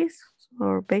groceries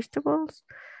or vegetables.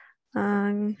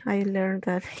 And I learned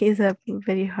that it's a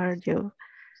very hard job.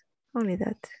 Only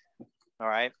that. All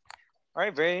right. All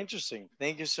right, very interesting.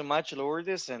 Thank you so much,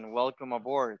 Lourdes, and welcome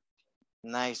aboard.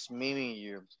 Nice meeting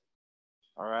you.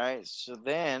 All right, so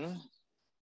then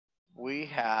we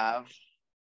have,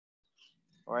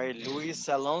 all right, Luis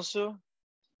Alonso.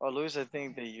 Oh, Luis, I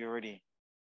think that you already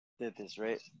did this,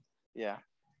 right? Yeah.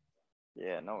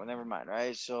 Yeah, no, never mind,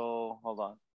 right? So, hold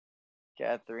on.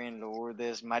 Catherine,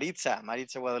 Lourdes, Maritza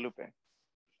Guadalupe.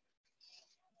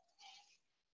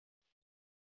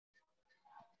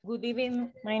 Good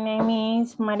evening. My name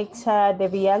is Maritza de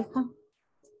Villalta.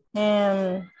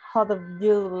 And how do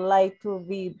you like to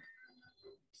be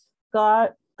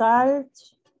called?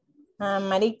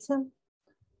 Maritza.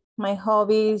 My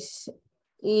hobbies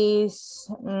is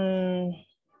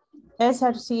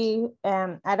exercise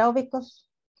aeróbicos.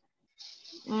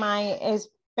 My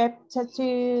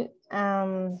expectation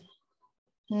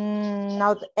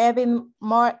not even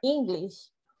more English.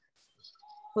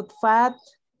 Food fat,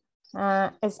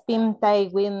 spend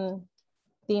time with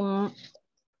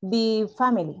the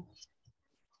family.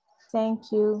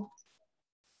 Thank you.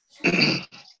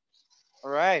 All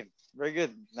right, very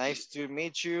good. Nice to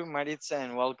meet you, Maritza,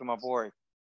 and welcome aboard.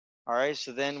 All right,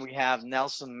 so then we have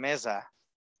Nelson Meza.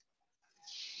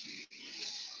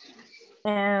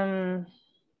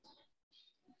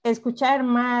 Escuchar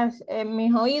más,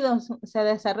 mis oídos se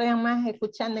desarrollan más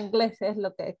escuchando inglés, es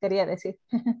lo que quería decir.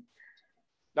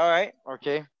 All right,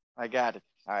 okay, I got it.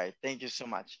 All right, thank you so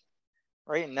much.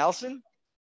 All right, Nelson?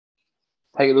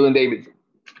 How you doing, David?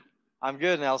 I'm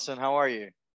good, Nelson. How are you?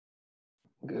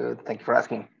 Good, thank you for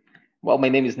asking. Well, my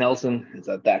name is Nelson, as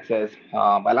Dak says.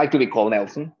 I like to be called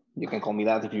Nelson. You can call me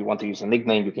that. If you want to use a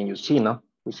nickname, you can use Chino,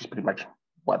 which is pretty much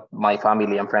what my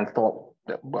family and friends tell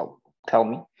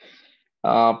me.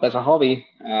 As a hobby,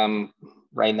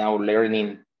 right now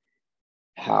learning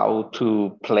how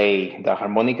to play the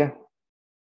harmonica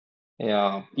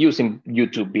using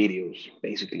YouTube videos,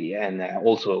 basically, and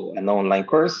also an online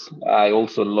course. I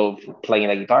also love playing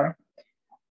the guitar.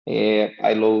 I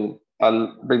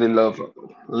really love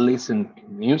listen to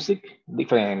music,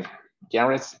 different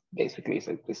genres, basically.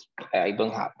 So I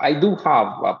do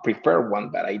have a preferred one,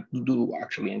 but I do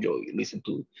actually enjoy listening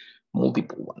to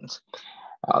multiple ones.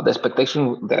 The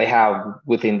expectation that I have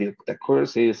within the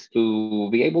course is to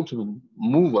be able to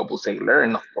move, I would say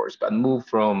learn, of course, but move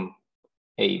from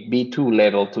a B2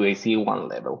 level to a C1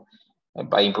 level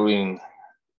by improving,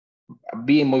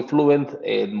 being more fluent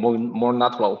and more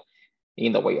natural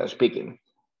in the way of speaking,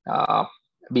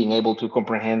 being able to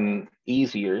comprehend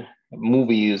easier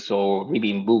movies or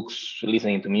reading books,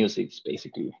 listening to music,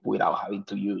 basically, without having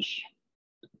to use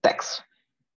text.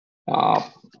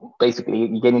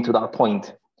 Basically, getting to that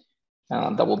point,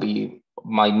 that will be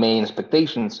my main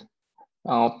expectations.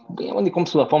 When it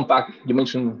comes to a fun fact, you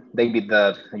mentioned, David,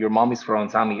 that your mom is from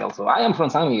San Miguel, so I am from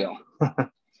San Miguel.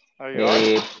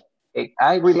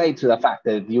 I relate to the fact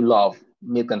that you love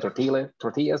milk and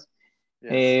tortillas.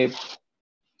 Yes.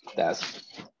 That's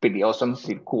pretty awesome,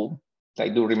 pretty cool. I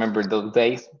do remember those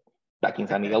days back in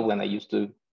San Miguel when I used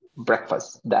to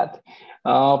breakfast that.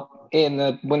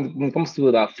 And when it comes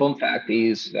to the fun fact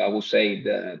is, I will say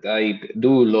that I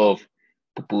do love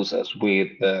pupusas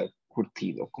with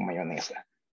curtido con mayonesa,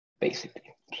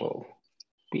 basically. So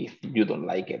if you don't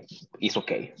like it, it's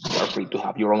okay. You're free to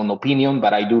have your own opinion,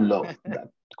 but I do love that.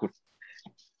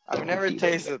 I've never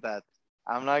tasted that.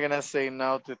 I'm not gonna say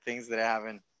no to things that I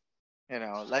haven't,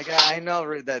 like I know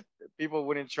that people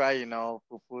wouldn't try,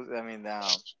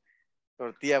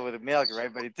 tortilla with milk,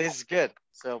 right? But it tastes good.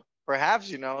 So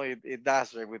perhaps, it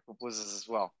does, right, with pupusas as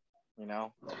well.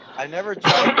 I never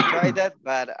tried that,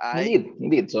 but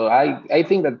Indeed. So I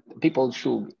think that people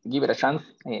should give it a chance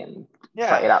and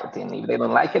try it out. And if they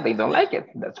don't like it, they don't like it.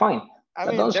 That's fine.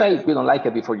 But don't say you don't like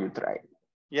it before you try it.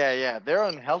 Yeah, they're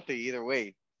unhealthy either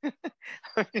way.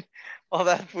 All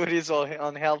that food is all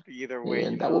unhealthy either way.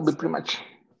 Yeah, that would be pretty much.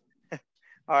 All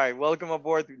right, welcome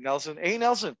aboard, Nelson. Hey,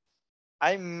 Nelson,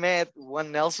 I met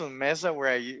one Nelson Meza where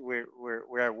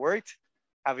I worked.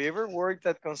 Have you ever worked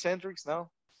at Concentrics? No.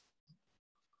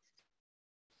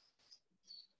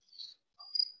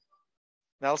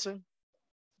 Nelson?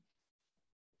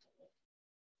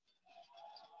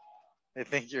 I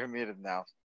think you're muted now.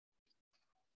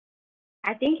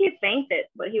 I think he fainted,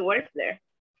 but he works there.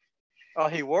 Oh,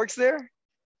 he works there?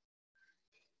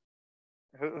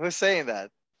 Who's saying that?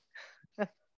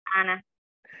 Anna.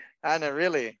 Anna,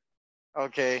 really?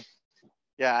 Okay.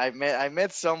 Yeah, I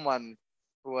met someone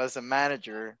who was a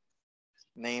manager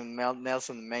named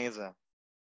Nelson Meza.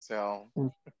 So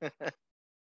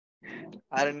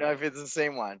I don't know if it's the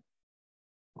same one.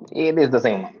 It is the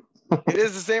same one. It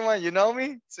is the same one. You know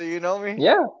me? So you know me?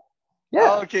 Yeah.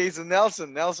 Yeah. Oh, okay, so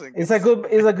Nelson. It's a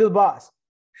good boss.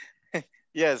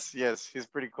 Yes, he's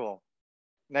pretty cool.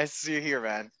 Nice to see you here,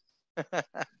 man.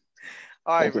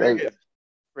 All right, very good.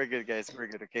 Very good, guys. Very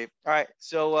good. Okay. All right.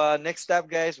 So next up,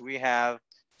 guys, we have,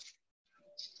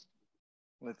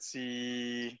 let's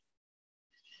see.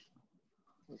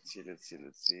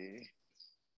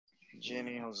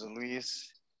 Jenny, Jose Luis.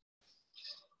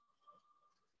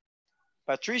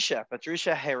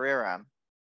 Patricia Herrera.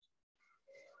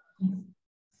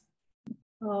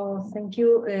 Oh, thank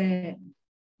you.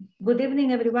 Good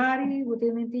evening, everybody. Good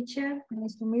evening, teacher.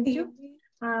 Nice to meet you.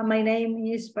 My name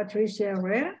is Patricia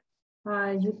Herrera.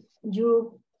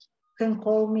 You can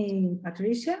call me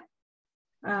Patricia.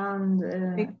 And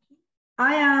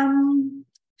I am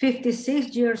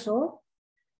 56 years old.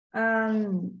 I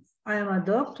am a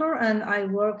doctor and I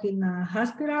work in a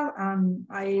hospital, and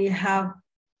I have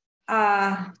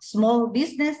a small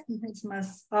business. It's my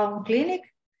own clinic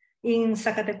in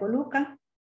Zacatecoluca,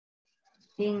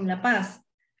 in La Paz.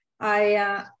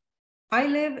 I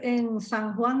live in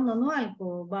San Juan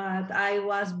Nonualco, but I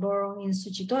was born in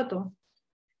Suchitoto.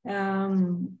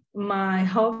 My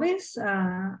hobbies,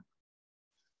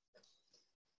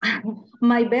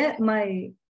 my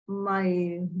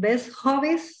best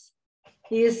hobbies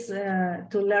is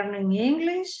to learning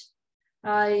English.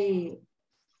 I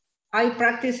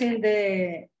practice in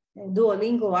the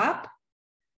Duolingo app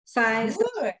since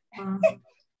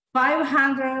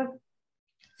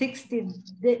 560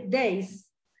 days.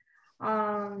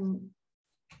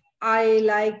 I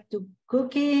like to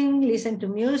cooking, listen to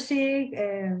music.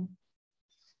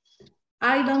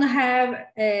 I don't have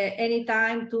any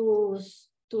time to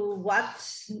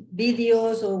watch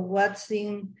videos or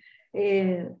watching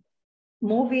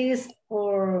movies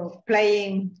or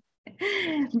playing,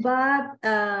 but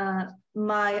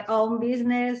my own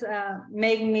business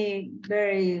make me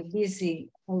very busy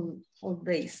all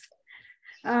days.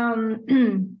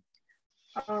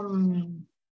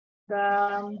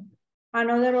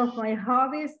 Another of my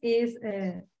hobbies is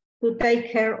to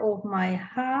take care of my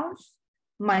house,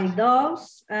 my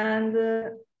dogs, and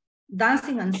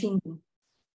dancing and singing,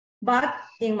 but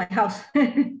in my house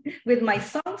with my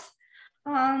sons.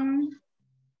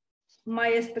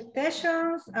 My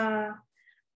expectations,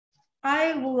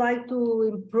 I would like to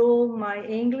improve my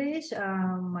English,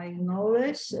 my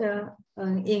knowledge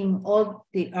in all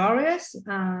the areas,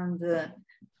 and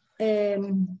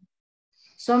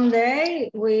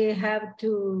someday we have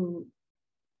to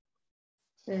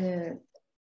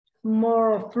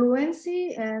more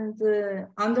fluency and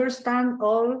understand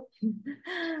all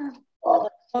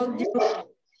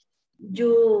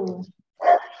you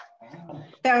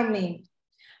tell me.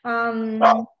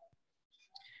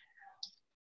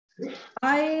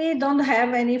 I don't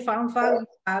have any fun fact,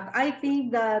 but I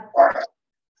think that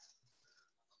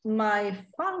my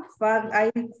fun fact,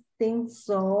 I think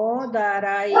so, that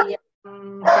I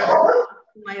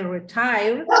my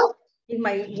retire in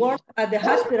my work at the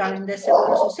hospital in the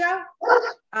Seguro Social.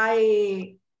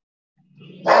 I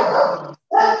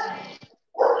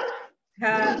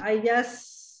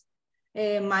just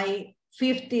my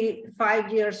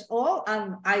 55 years old,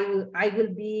 and I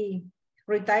will be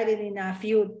retired in a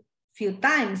few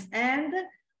times, and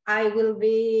I will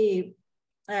be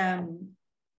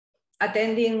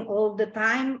attending all the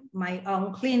time my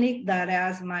own clinic that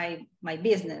is my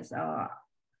business.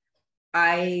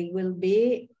 I will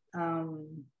be a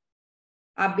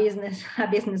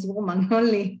businesswoman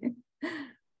only.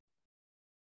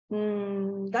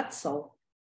 That's all.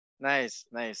 Nice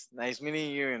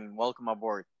meeting you and welcome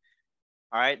aboard.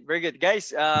 All right, very good,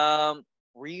 guys.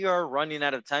 We are running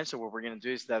out of time, so what we're gonna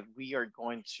do is that we are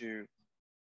going to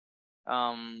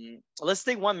let's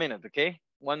take 1 minute, okay?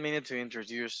 1 minute to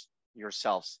introduce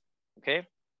yourselves, okay?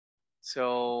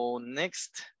 So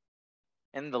next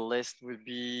in the list would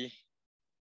be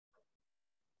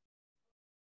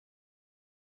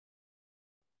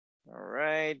all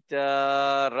right,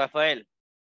 Rafael.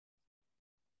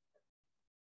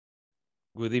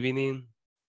 Good evening.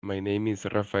 My name is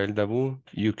Rafael Dabu.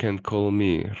 You can call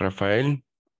me Rafael.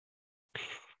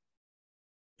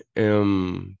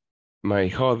 My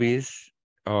hobbies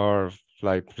are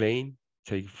fly plane,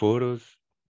 take photos,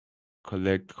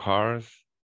 collect cars,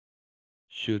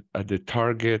 shoot at the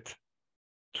target,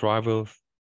 travel.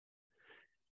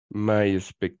 My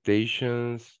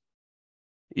expectations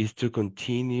is to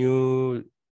continue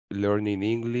learning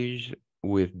English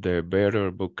with the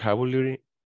better vocabulary.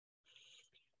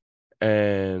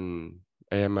 And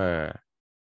I am a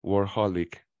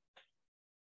workaholic.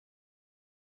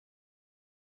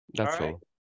 That's all. All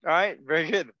right, very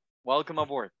good. Welcome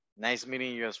aboard. Nice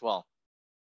meeting you as well.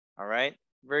 All right,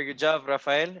 very good job,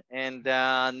 Rafael. And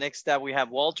next up we have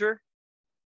Walter.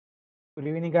 Good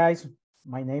evening, guys.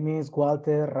 My name is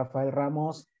Walter Rafael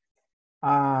Ramos.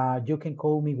 You can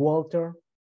call me Walter.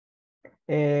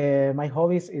 My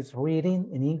hobbies is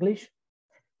reading in English.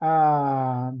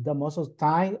 The most of the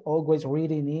time, always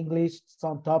reading English,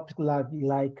 some topics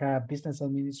like business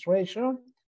administration,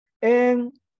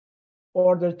 in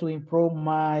order to improve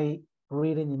my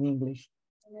reading in English.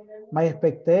 My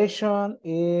expectation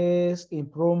is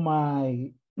improve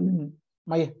my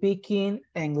speaking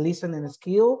and listening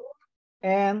skill,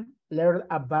 and learn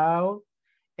about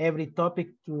every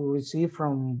topic to receive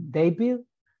from David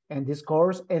and this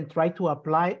course, and try to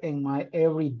apply in my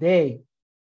everyday.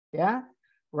 Yeah,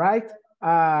 right.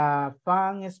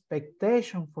 fun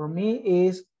expectation for me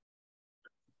is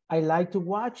I like to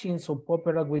watching soap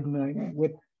opera with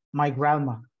my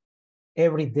grandma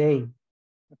every day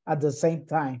at the same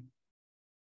time.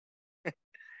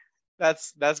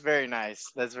 That's very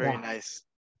nice. That's very Yeah. nice.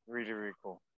 Really, really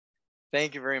cool.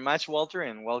 Thank you very much, Walter,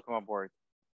 and welcome aboard.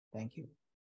 Thank you.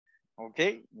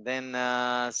 Okay, then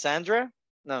Sandra.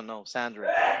 No, Sandra.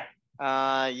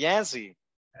 Yancy.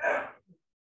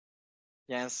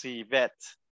 Yancy Vet.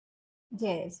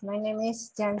 Yes, my name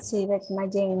is Jancy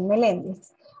Betmayen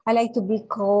Melendez. I like to be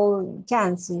called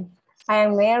Jancy. I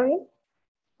am married.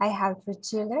 I have 3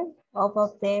 children. All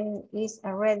of them is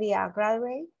already a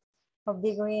graduate of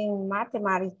degree in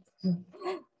mathematics.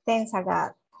 Thanks a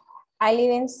God. I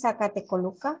live in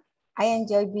Zacatecoluca. I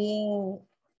enjoy being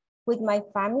with my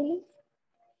family.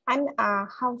 I'm a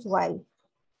housewife.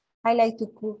 I like to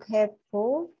cook healthy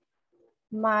food.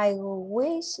 My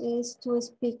wish is to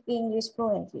speak English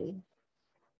fluently.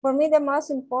 For me, the most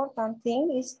important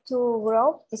thing is to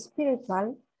grow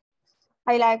spiritual.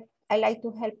 I like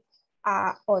to help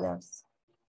others.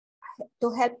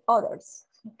 To help others.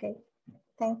 Okay,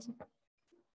 thank you.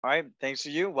 All right, thanks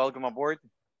to you. Welcome aboard.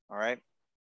 All right,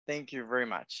 thank you very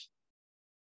much.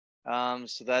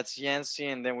 So that's Yancy,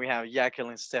 and then we have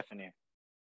Jacqueline Stephanie.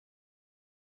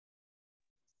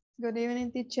 Good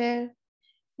evening, teacher.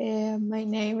 My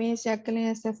name is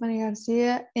Jacqueline Stephanie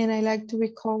Garcia, and I like to be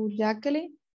called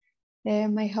Jacqueline.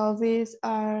 My hobbies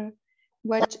are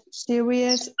watch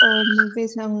series or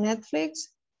movies on Netflix,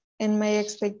 and my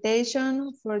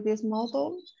expectation for this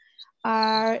model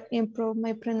are improve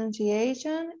my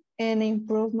pronunciation and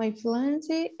improve my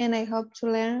fluency, and I hope to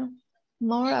learn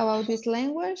more about this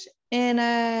language. And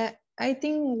I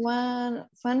think one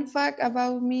fun fact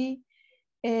about me,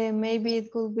 maybe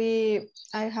it could be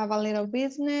I have a little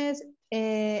business.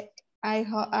 I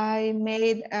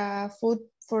made food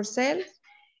for sale.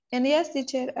 And yes,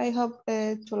 teacher, I hope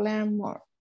to learn more.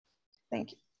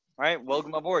 Thank you. All right,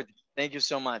 welcome aboard. Thank you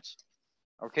so much.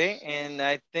 Okay, and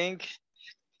I think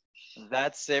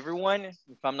that's everyone,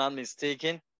 if I'm not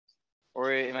mistaken,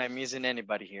 or am I missing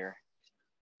anybody here?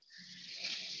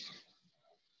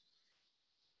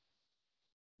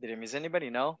 Did I miss anybody?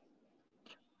 No?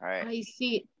 All right.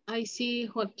 I see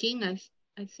Joaquin,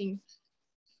 I think.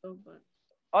 So, but...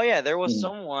 Oh yeah, there was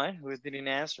someone who didn't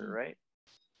answer, right?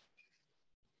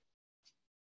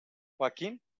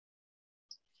 Joaquin?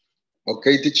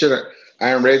 Okay, teacher, I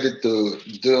am ready to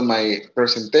do my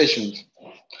presentation.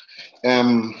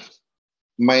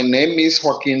 My name is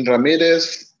Joaquin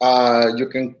Ramirez. You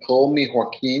can call me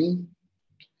Joaquin.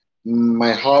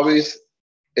 My hobbies,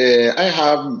 I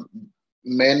have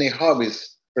many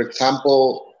hobbies. For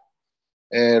example,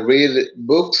 read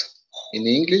books in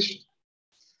English,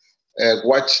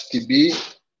 watch TV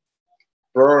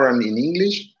program in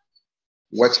English,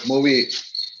 watch movie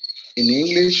in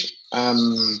English,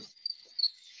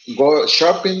 go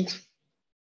shopping,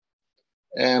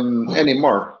 and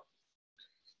anymore.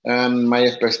 And my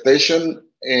expectation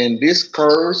in this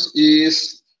course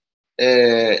is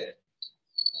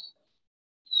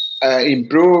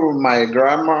improve my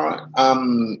grammar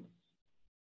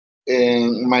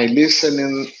and my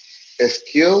listening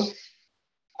skill.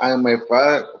 And my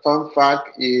fun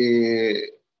fact is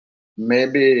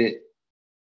maybe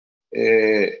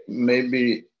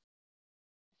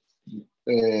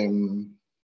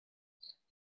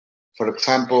for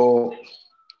example,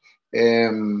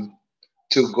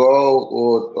 to go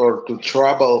or to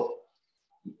travel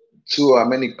to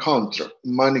many countries.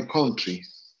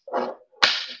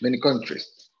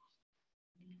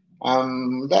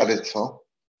 That is all.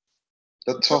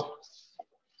 That's all.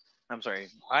 I'm sorry.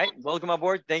 All right, welcome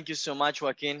aboard. Thank you so much,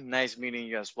 Joaquin. Nice meeting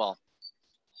you as well.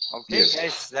 Okay, Yes.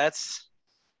 guys, that's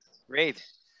great.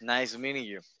 Nice meeting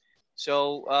you.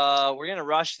 So we're gonna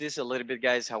rush this a little bit,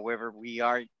 guys. However, we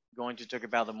are going to talk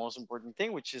about the most important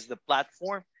thing, which is the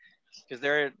platform, because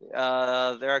there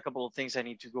are a couple of things I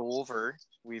need to go over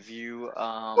with you.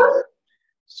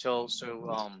 So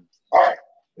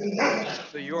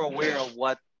you're aware of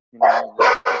what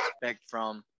what to expect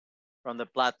from the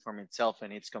platform itself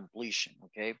and its completion.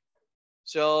 Okay.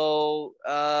 So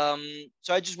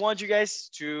so I just want you guys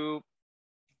to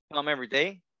come every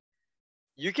day.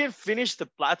 You can finish the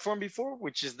platform before,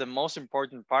 which is the most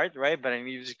important part, right? But I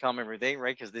need you to come every day,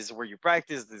 right? Because this is where you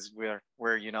practice. This is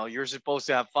where you're supposed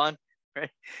to have fun, right?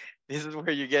 This is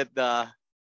where you get this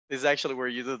is actually where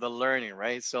you do the learning,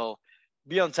 right? So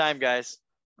be on time, guys.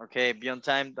 Okay, be on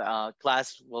time. The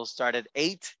class will start at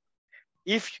 8.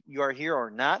 If you are here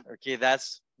or not, okay,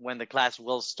 that's when the class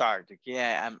will start. Okay,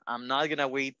 I'm not gonna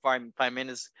wait 5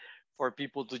 minutes for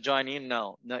people to join in.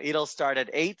 No, it'll start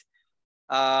at 8.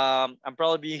 I'm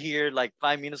probably be here like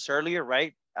 5 minutes earlier,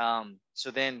 right?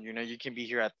 So then, you know, you can be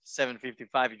here at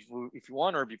 7:55 if you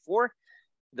want, or before.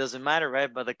 It doesn't matter,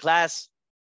 right? But the class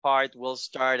part will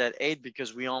start at 8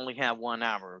 because we only have 1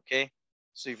 hour, okay?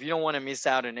 So if you don't want to miss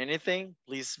out on anything,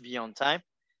 please be on time.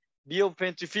 Be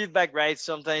open to feedback, right?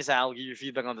 Sometimes I'll give you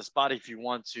feedback on the spot if you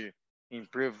want to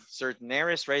improve certain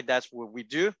areas, right? That's what we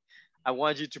do. I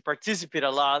want you to participate a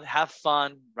lot, have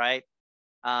fun, right?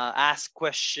 Ask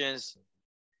questions,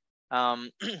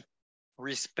 um,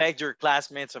 respect your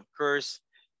classmates, of course.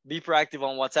 Be proactive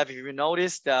on WhatsApp. If you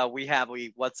noticed, we have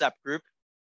a WhatsApp group.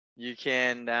 You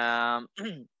can, I'm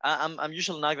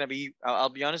usually not going to be, I'll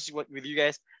be honest with you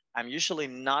guys. I'm usually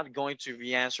not going to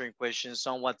be answering questions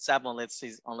on WhatsApp unless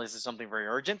it's something very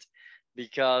urgent,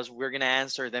 because we're going to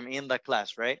answer them in the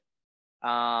class, right?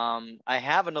 I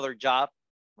have another job,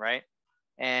 right?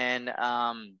 And,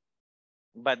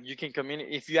 but you can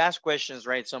communicate. If you ask questions,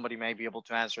 right, somebody may be able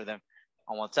to answer them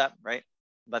on WhatsApp, right?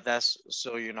 But that's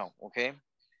so you know, okay?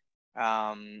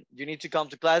 You need to come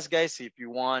to class, guys, if you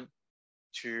want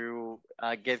to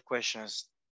get questions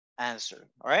answered,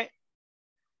 all right?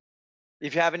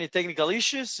 If you have any technical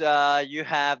issues, you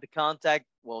have the contact.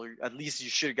 Well, at least you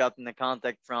should have gotten the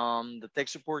contact from the tech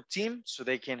support team so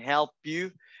they can help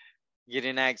you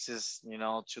getting access, you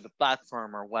know, to the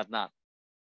platform or whatnot.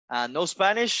 No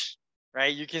Spanish,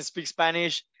 right? You can speak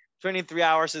Spanish 23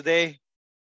 hours a day,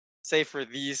 say for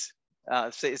these,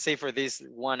 say for this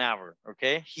 1 hour,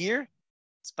 okay? Here,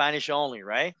 Spanish only,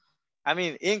 right? I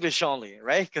mean, English only,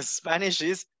 right? Because Spanish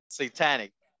is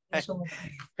satanic.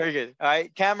 Very good. All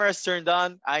right, cameras turned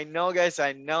on. I know, guys,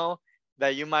 I know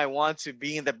that you might want to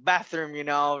be in the bathroom, you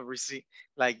know,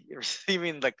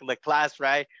 receiving the class,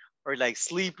 right? Or like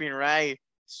sleeping, right?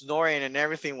 Snoring and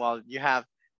everything while you have,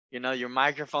 you know, your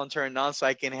microphone turned on so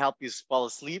I can help you fall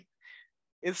asleep.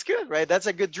 It's good, right? That's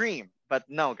a good dream. But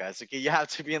no, guys, okay, you have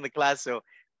to be in the class. So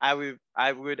I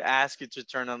would ask you to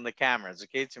turn on the cameras,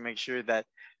 okay, to make sure that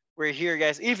we're here,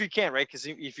 guys, if you can, right? Because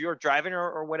if you're driving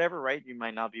or whatever, right, you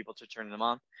might not be able to turn them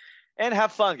on. And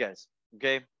have fun, guys,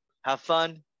 okay? Have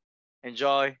fun,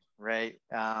 enjoy, right?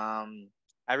 I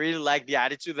really like the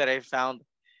attitude that I found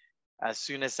as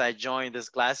soon as I joined this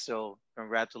class. So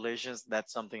congratulations.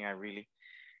 That's something I really,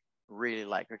 really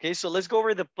like. Okay, so let's go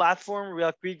over the platform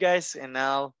real quick, guys, and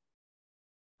I'll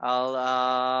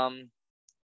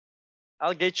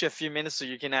get you a few minutes so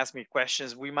you can ask me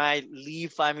questions. We might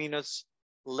leave 5 minutes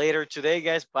later today,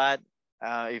 guys, but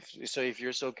if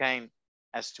you're so kind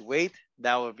as to wait,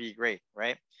 that would be great,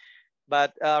 right?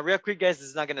 But real quick, guys, this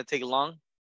is not gonna take long.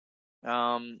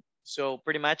 So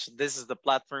pretty much this is the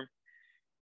platform.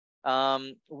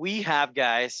 We have,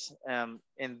 guys,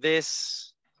 in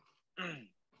this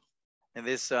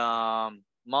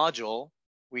module,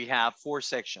 we have 4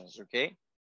 sections, okay?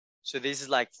 So this is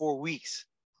like 4 weeks.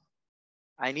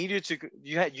 I need you to,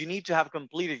 you need to have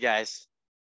completed, guys,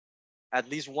 at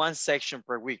least 1 section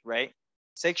per week, right?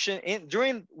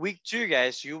 During week 2,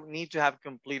 guys, you need to have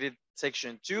completed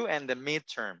section 2 and the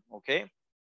midterm, okay?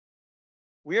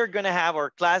 We are gonna have our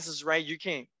classes, right? You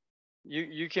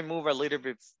can move a little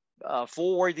bit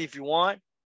forward if you want.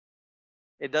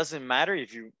 It doesn't matter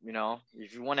if you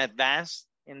want to advance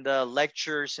in the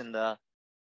lectures and the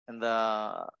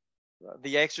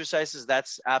exercises,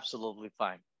 that's absolutely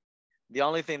fine. The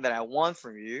only thing that I want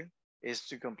from you is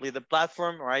to complete the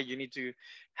platform, right? You need to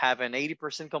have an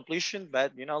 80% completion,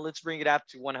 but let's bring it up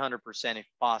to 100% if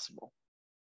possible.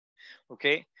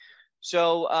 Okay,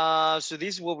 so so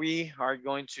this is what we are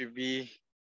going to be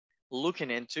looking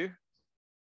into.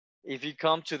 If you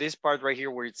come to this part right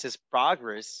here where it says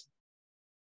progress,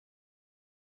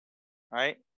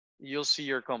 right, you'll see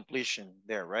your completion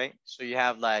there, right? So you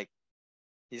have like,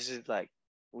 this is like,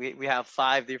 we have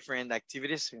 5 different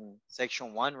activities in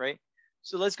section 1, right?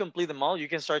 So let's complete them all. You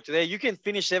can start today. You can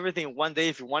finish everything in 1 day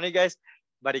if you want it, guys.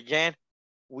 But again,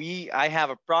 I have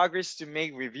a progress to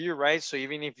make review, right? So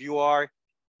even if you are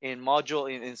in module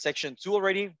in section 2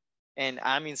 already, and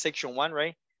I'm in section 1,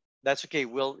 right? That's okay.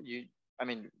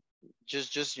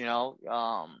 Just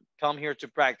come here to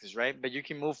practice, right? But you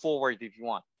can move forward if you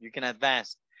want. You can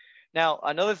advance. Now,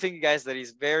 another thing, guys, that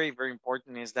is very, very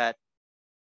important is that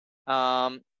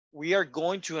we are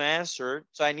going to answer.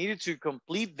 So I needed to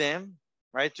complete them,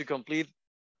 right? To complete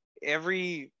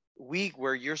every week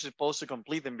where you're supposed to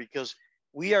complete them, because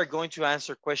we are going to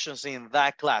answer questions in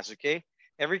that class, okay?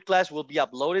 Every class will be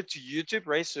uploaded to YouTube,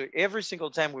 right? So every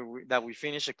single time that we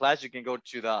finish a class, you can go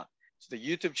to the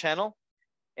YouTube channel,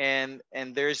 and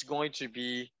there's going to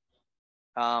be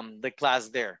the class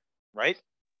there, right?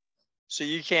 So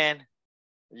you can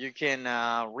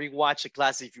rewatch the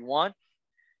class if you want.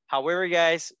 However,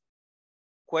 guys,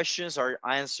 questions are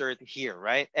answered here,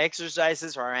 right?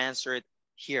 Exercises are answered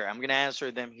here. I'm gonna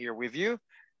answer them here with you,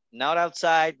 not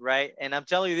outside, right? And I'm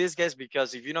telling you this, guys,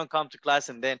 because if you don't come to class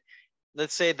and then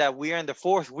let's say that we are in the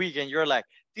 4th week and you're like,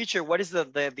 teacher, what is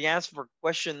the answer for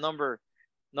question number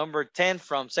 10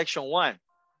 from section 1?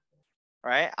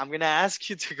 All right, I'm gonna ask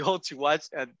you to go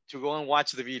and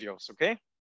watch the videos, okay?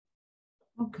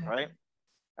 Okay.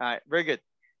 All right, very good.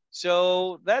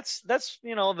 So that's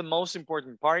you know the most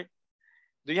important part.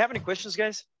 Do you have any questions,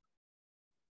 guys?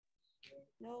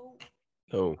 No.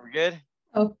 No. We're good.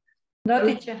 Oh, no,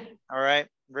 teacher. All right,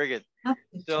 very good.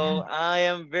 So I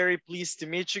am very pleased to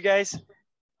meet you guys.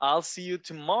 I'll see you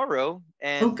tomorrow,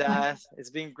 and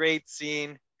it's been great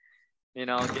seeing, you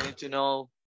know, getting to know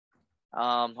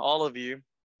all of you.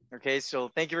 Okay, so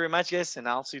thank you very much, guys, and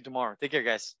I'll see you tomorrow. Take care,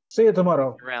 guys. See you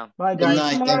tomorrow. Around. Bye, Good guys.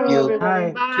 night. Thank you.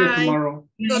 Bye. Bye. See you tomorrow.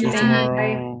 Good See you night.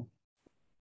 tomorrow.